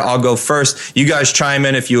bit better. I'll go first. You guys chime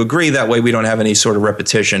in if you agree. That way we don't have any sort of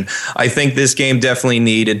repetition. I think this game definitely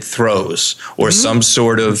needed throws or some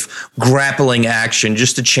sort of grappling action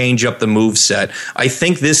just to change up the move set. I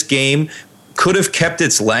think this game could have kept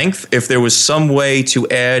its length if there was some way to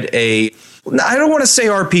add I don't want to say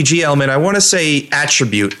RPG element. I want to say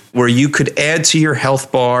attribute where you could add to your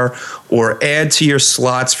health bar or add to your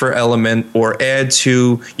slots for element or add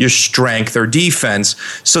to your strength or defense.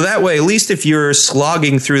 So that way, at least if you're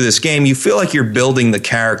slogging through this game, you feel like you're building the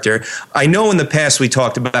character. I know in the past we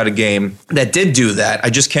talked about a game that did do that. I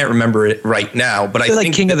just can't remember it right now. But I think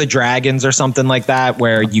like King of the Dragons or something like that,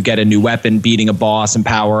 where you get a new weapon, beating a boss and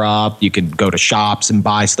power up. You can go to shops and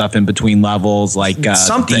buy stuff in between levels, like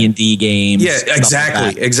D&D games. Yeah,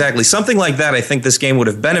 exactly. Something like that I think this game would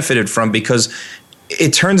have benefited from, because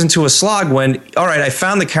it turns into a slog when, all right, I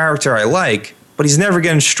found the character I like, but he's never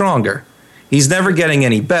getting stronger. He's never getting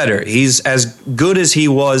any better. He's as good as he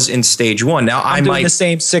was in stage 1. Now I'm doing the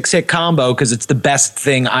same 6-hit combo because it's the best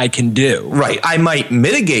thing I can do. Right. I might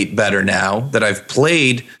mitigate better now that I've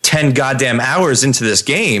played 10 goddamn hours into this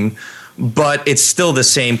game, but it's still the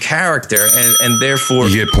same character, and therefore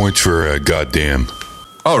you get points for goddamn.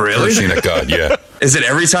 Oh, really? Cursing at God, yeah. Is it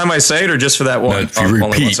every time I say it or just for that one? No, if you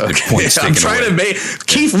repeat, the points I'm trying to make...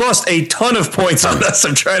 Keith lost a ton of points on us.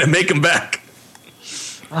 I'm trying to make him back.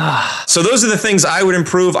 So those are the things I would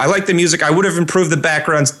improve. I like the music. I would have improved the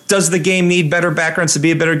backgrounds. Does the game need better backgrounds to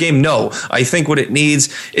be a better game? No. I think what it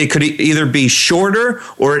needs, it could either be shorter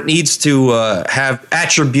or it needs to have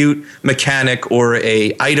attribute mechanic or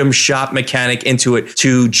a item shop mechanic into it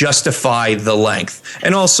to justify the length.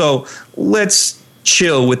 And also, let's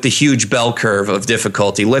chill with the huge bell curve of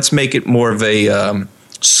difficulty. Let's make it more of a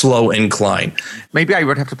slow incline. Maybe I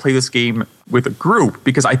would have to play this game with a group,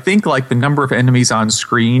 because I think like the number of enemies on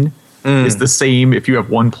screen is the same if you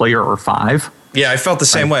have 1 player or 5. Yeah, I felt the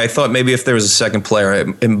same way. I thought maybe if there was a second player,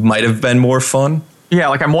 it might have been more fun. Yeah,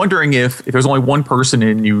 like I'm wondering if there's only 1 person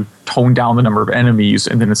and you tone down the number of enemies,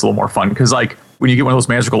 and then it's a little more fun. Because like when you get one of those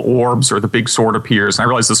magical orbs or the big sword appears, and I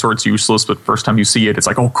realize the sword's useless, but first time you see it, it's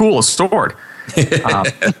like, oh, cool, a sword.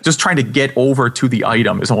 Just trying to get over to the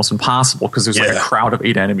item is almost impossible because there's like a crowd of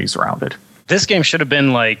 8 enemies around it. This game should have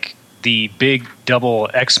been like the big double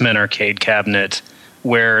X-Men arcade cabinet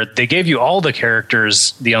where they gave you all the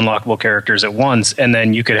characters, the unlockable characters at once, and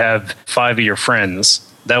then you could have 5 of your friends.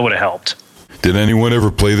 That would have helped. Did anyone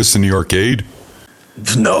ever play this in the arcade?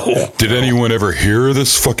 No. Did anyone ever hear of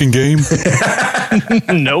this fucking game?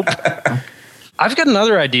 Nope. I've got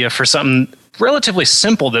another idea for something relatively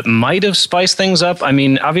simple that might have spiced things up. I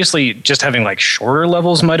mean, obviously, just having like shorter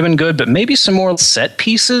levels might have been good, but maybe some more set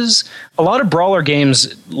pieces. A lot of brawler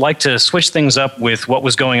games like to switch things up with what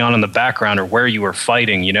was going on in the background or where you were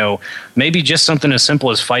fighting. You know, maybe just something as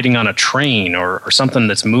simple as fighting on a train or something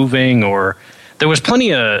that's moving, or there was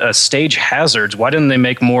plenty of stage hazards. Why didn't they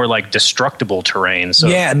make more like destructible terrain? So,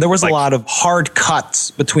 yeah, and there was a lot of hard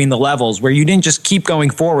cuts between the levels where you didn't just keep going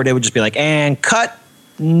forward. It would just be like, and cut,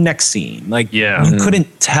 next scene. Like, you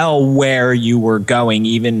couldn't tell where you were going,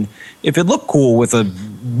 even if it looked cool with a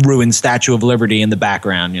ruined Statue of Liberty in the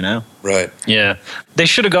background, you know? Right. Yeah. They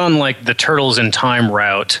should have gone like the Turtles in Time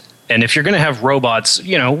route. And if you're going to have robots,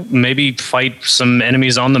 you know, maybe fight some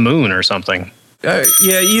enemies on the moon or something. Yeah,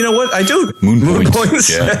 you know what? I do. Moon points.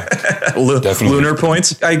 Yeah, definitely. Lunar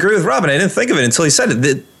points. I agree with Robin. I didn't think of it until he said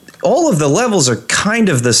it. All of the levels are kind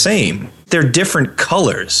of the same. They're different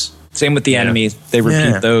colors. Same with the enemies. They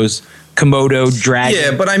repeat those. Komodo dragon.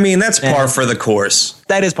 Yeah, but I mean, that's par for the course.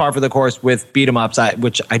 That is par for the course with beat 'em ups,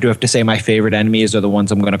 which I do have to say my favorite enemies are the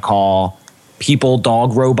ones I'm going to call people,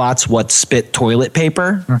 dog, robots, what spit toilet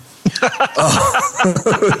paper.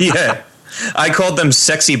 Oh, yeah. I called them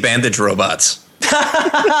sexy bandage robots.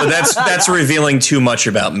 But that's revealing too much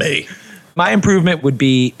about me. My improvement would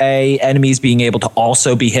be enemies being able to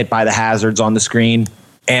also be hit by the hazards on the screen.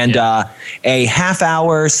 And a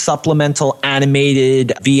half-hour supplemental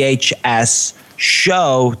animated VHS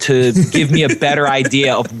show to give me a better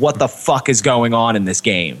idea of what the fuck is going on in this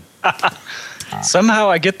game. Somehow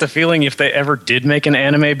I get the feeling if they ever did make an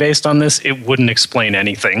anime based on this, it wouldn't explain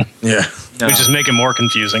anything. Yeah. No. Which is making it more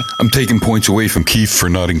confusing. I'm taking points away from Keith for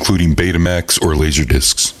not including Betamax or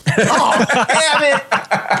Laserdiscs. Oh, damn it!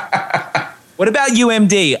 What about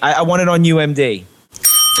UMD? I want it on UMD.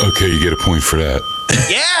 Okay, you get a point for that.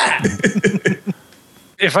 Yeah!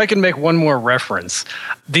 If I can make one more reference,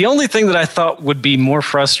 the only thing that I thought would be more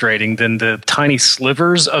frustrating than the tiny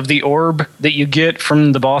slivers of the orb that you get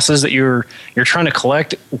from the bosses that you're trying to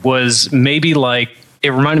collect was maybe like, it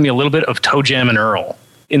reminded me a little bit of Toe Jam and Earl.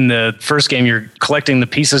 In the first game, you're collecting the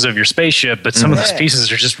pieces of your spaceship, but some of those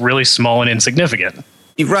pieces are just really small and insignificant.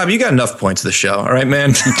 Rob, you got enough points to the show, all right,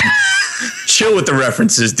 man? Chill with the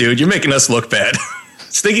references, dude. You're making us look bad.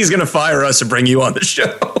 Stinky's going to fire us and bring you on the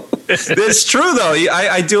show. It's true, though.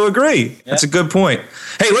 I do agree. That's a good point.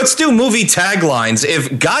 Hey, let's do movie taglines.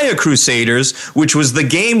 If Gaia Crusaders, which was the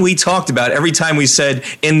game we talked about every time we said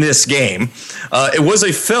in this game, it was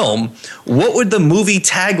a film, what would the movie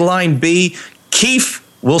tagline be? Keith,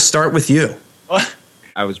 we'll start with you.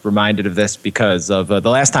 I was reminded of this because of the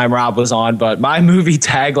last time Rob was on, but my movie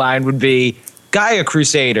tagline would be Gaia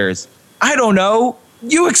Crusaders. I don't know.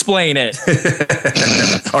 You explain it.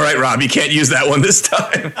 All right, Rob, you can't use that one this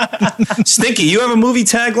time. Stinky, you have a movie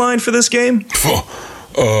tagline for this game?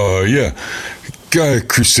 Yeah. Gaia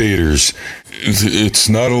Crusaders. It's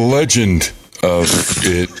not a legend of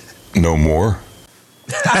it no more.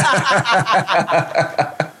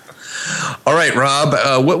 All right,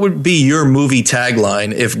 Rob, what would be your movie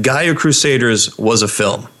tagline if Gaia Crusaders was a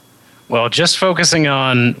film? Well, just focusing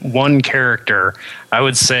on one character, I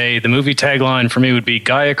would say the movie tagline for me would be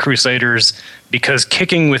Gaia Crusaders because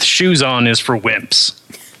kicking with shoes on is for wimps.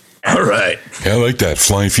 All right. Yeah, I like that.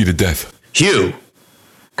 Flying feet of death. Hugh.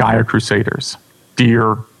 Gaia Crusaders,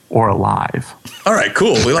 dear or alive. All right,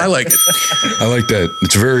 cool. Well, I like it. I like that.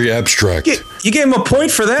 It's very abstract. You gave him a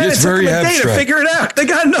point for that? It's very took them a day to abstract. figure it out. They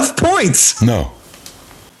got enough points. No.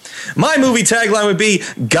 My movie tagline would be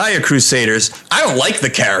Gaia Crusaders. I don't like the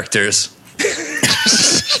characters.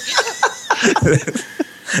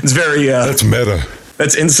 It's very... That's meta.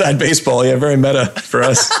 That's inside baseball. Yeah, very meta for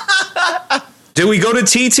us. Do we go to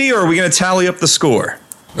TT or are we going to tally up the score?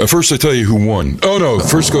 First, I tell you who won. Oh, no.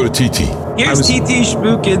 First, go to TT. Here's TT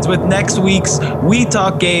Spookins with next week's We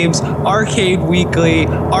Talk Games Arcade Weekly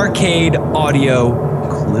Arcade Audio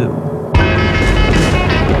Clue.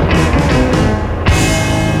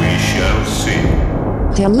 We shall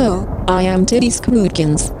see. Hello, I am Titty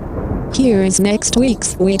Spookins. Here is next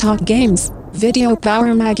week's We Talk Games Video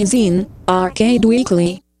Power Magazine Arcade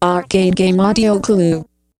Weekly Arcade Game Audio Clue.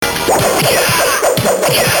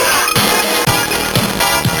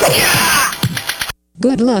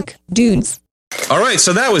 Good luck, dudes. All right,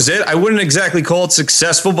 so that was it. I wouldn't exactly call it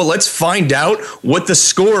successful, but let's find out what the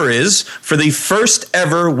score is for the first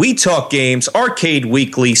ever We Talk Games Arcade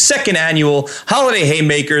Weekly second annual Holiday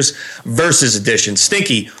Haymakers Versus Edition.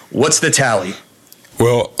 Stinky, what's the tally?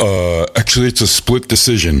 Well, actually, it's a split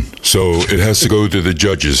decision, so it has to go to the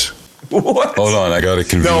judges. What? Hold on, I got to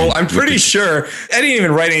convene. No, I'm pretty sure. I didn't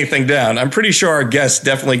even write anything down. I'm pretty sure our guest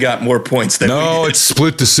definitely got more points than we No, did. it's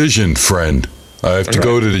split decision, friend. I have to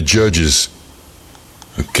go to the judges.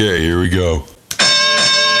 Okay, here we go.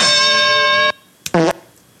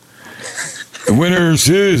 The winners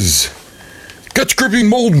is Guts Gripping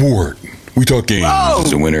Moldwort. We Talk Games is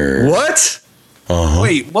the winner. What?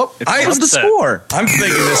 Wait, what? What's the upset. score? I'm thinking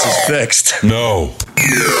this is fixed. No,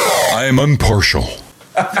 I am impartial.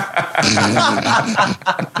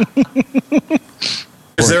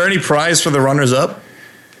 Is there any prize for the runners-up?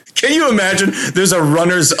 Can you imagine there's a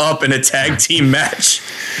runners-up in a tag team match?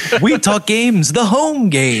 We Talk Games, the home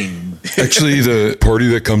game. Actually, the party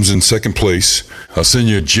that comes in second place, I'll send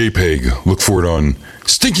you a JPEG. Look for it on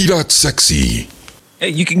stinky.sexy. Hey,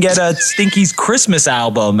 you can get a Stinky's Christmas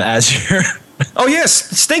album as your... Oh, yes.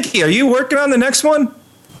 Stinky, are you working on the next one?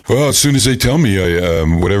 Well, as soon as they tell me,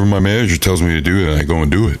 whatever my manager tells me to do, then I go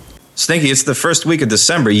and do it. Stinky, it's the first week of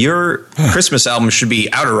December. Your Christmas album should be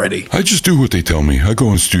out already. I just do what they tell me. I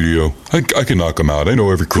go in studio. I can knock them out. I know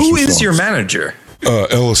every Christmas Who is songs. your manager?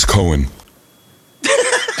 Ellis Cohen.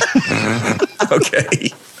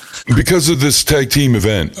 Okay. Because of this tag team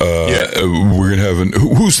event, we're going to have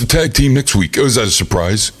who's the tag team next week? Oh, is that a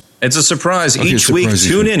surprise? It's a surprise. Okay, Each week, surprise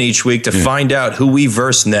tune in each week to find out who we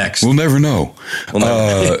verse next. We'll never know.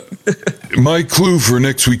 My clue for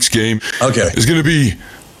next week's game is going to be,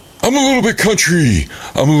 I'm a little bit country.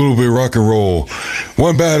 I'm a little bit rock and roll.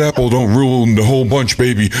 One bad apple don't ruin the whole bunch,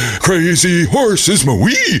 baby. Crazy horse is my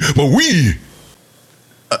wee, my wee.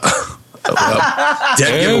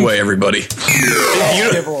 Dead giveaway, everybody.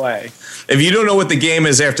 If you don't know what the game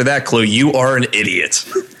is after that clue, you are an idiot.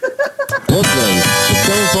 Brooklyn, the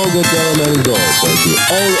Stone Fogo Caramel Dolls are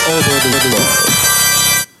all over the world.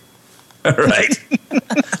 All right.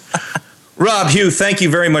 Rob, Hugh, thank you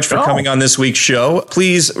very much for coming on this week's show.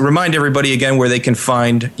 Please remind everybody again where they can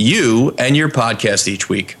find you and your podcast each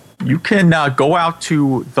week. You can go out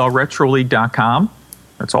to theretroleague.com.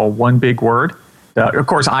 That's all one big word. Of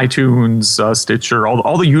course, iTunes, Stitcher,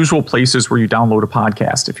 all the usual places where you download a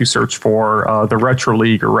podcast. If you search for the Retro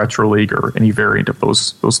League or any variant of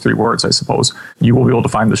those three words, I suppose, you will be able to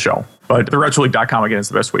find the show. But theretroleague.com, again, is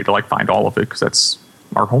the best way to find all of it because that's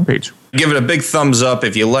our homepage. Give it a big thumbs up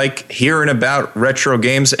if you like hearing about retro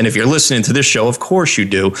games. And if you're listening to this show, of course you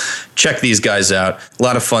do. Check these guys out. A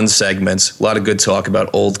lot of fun segments, a lot of good talk about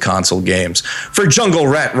old console games. For Jungle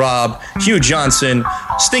Rat Rob, Hugh Johnson,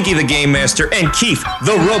 Stinky the Game Master, and Keith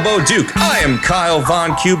the Robo Duke, I am Kyle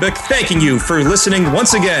Von Kubik, thanking you for listening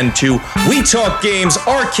once again to We Talk Games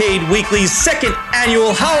Arcade Weekly's second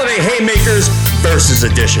annual Holiday Haymakers Versus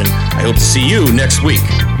Edition. I hope to see you next week.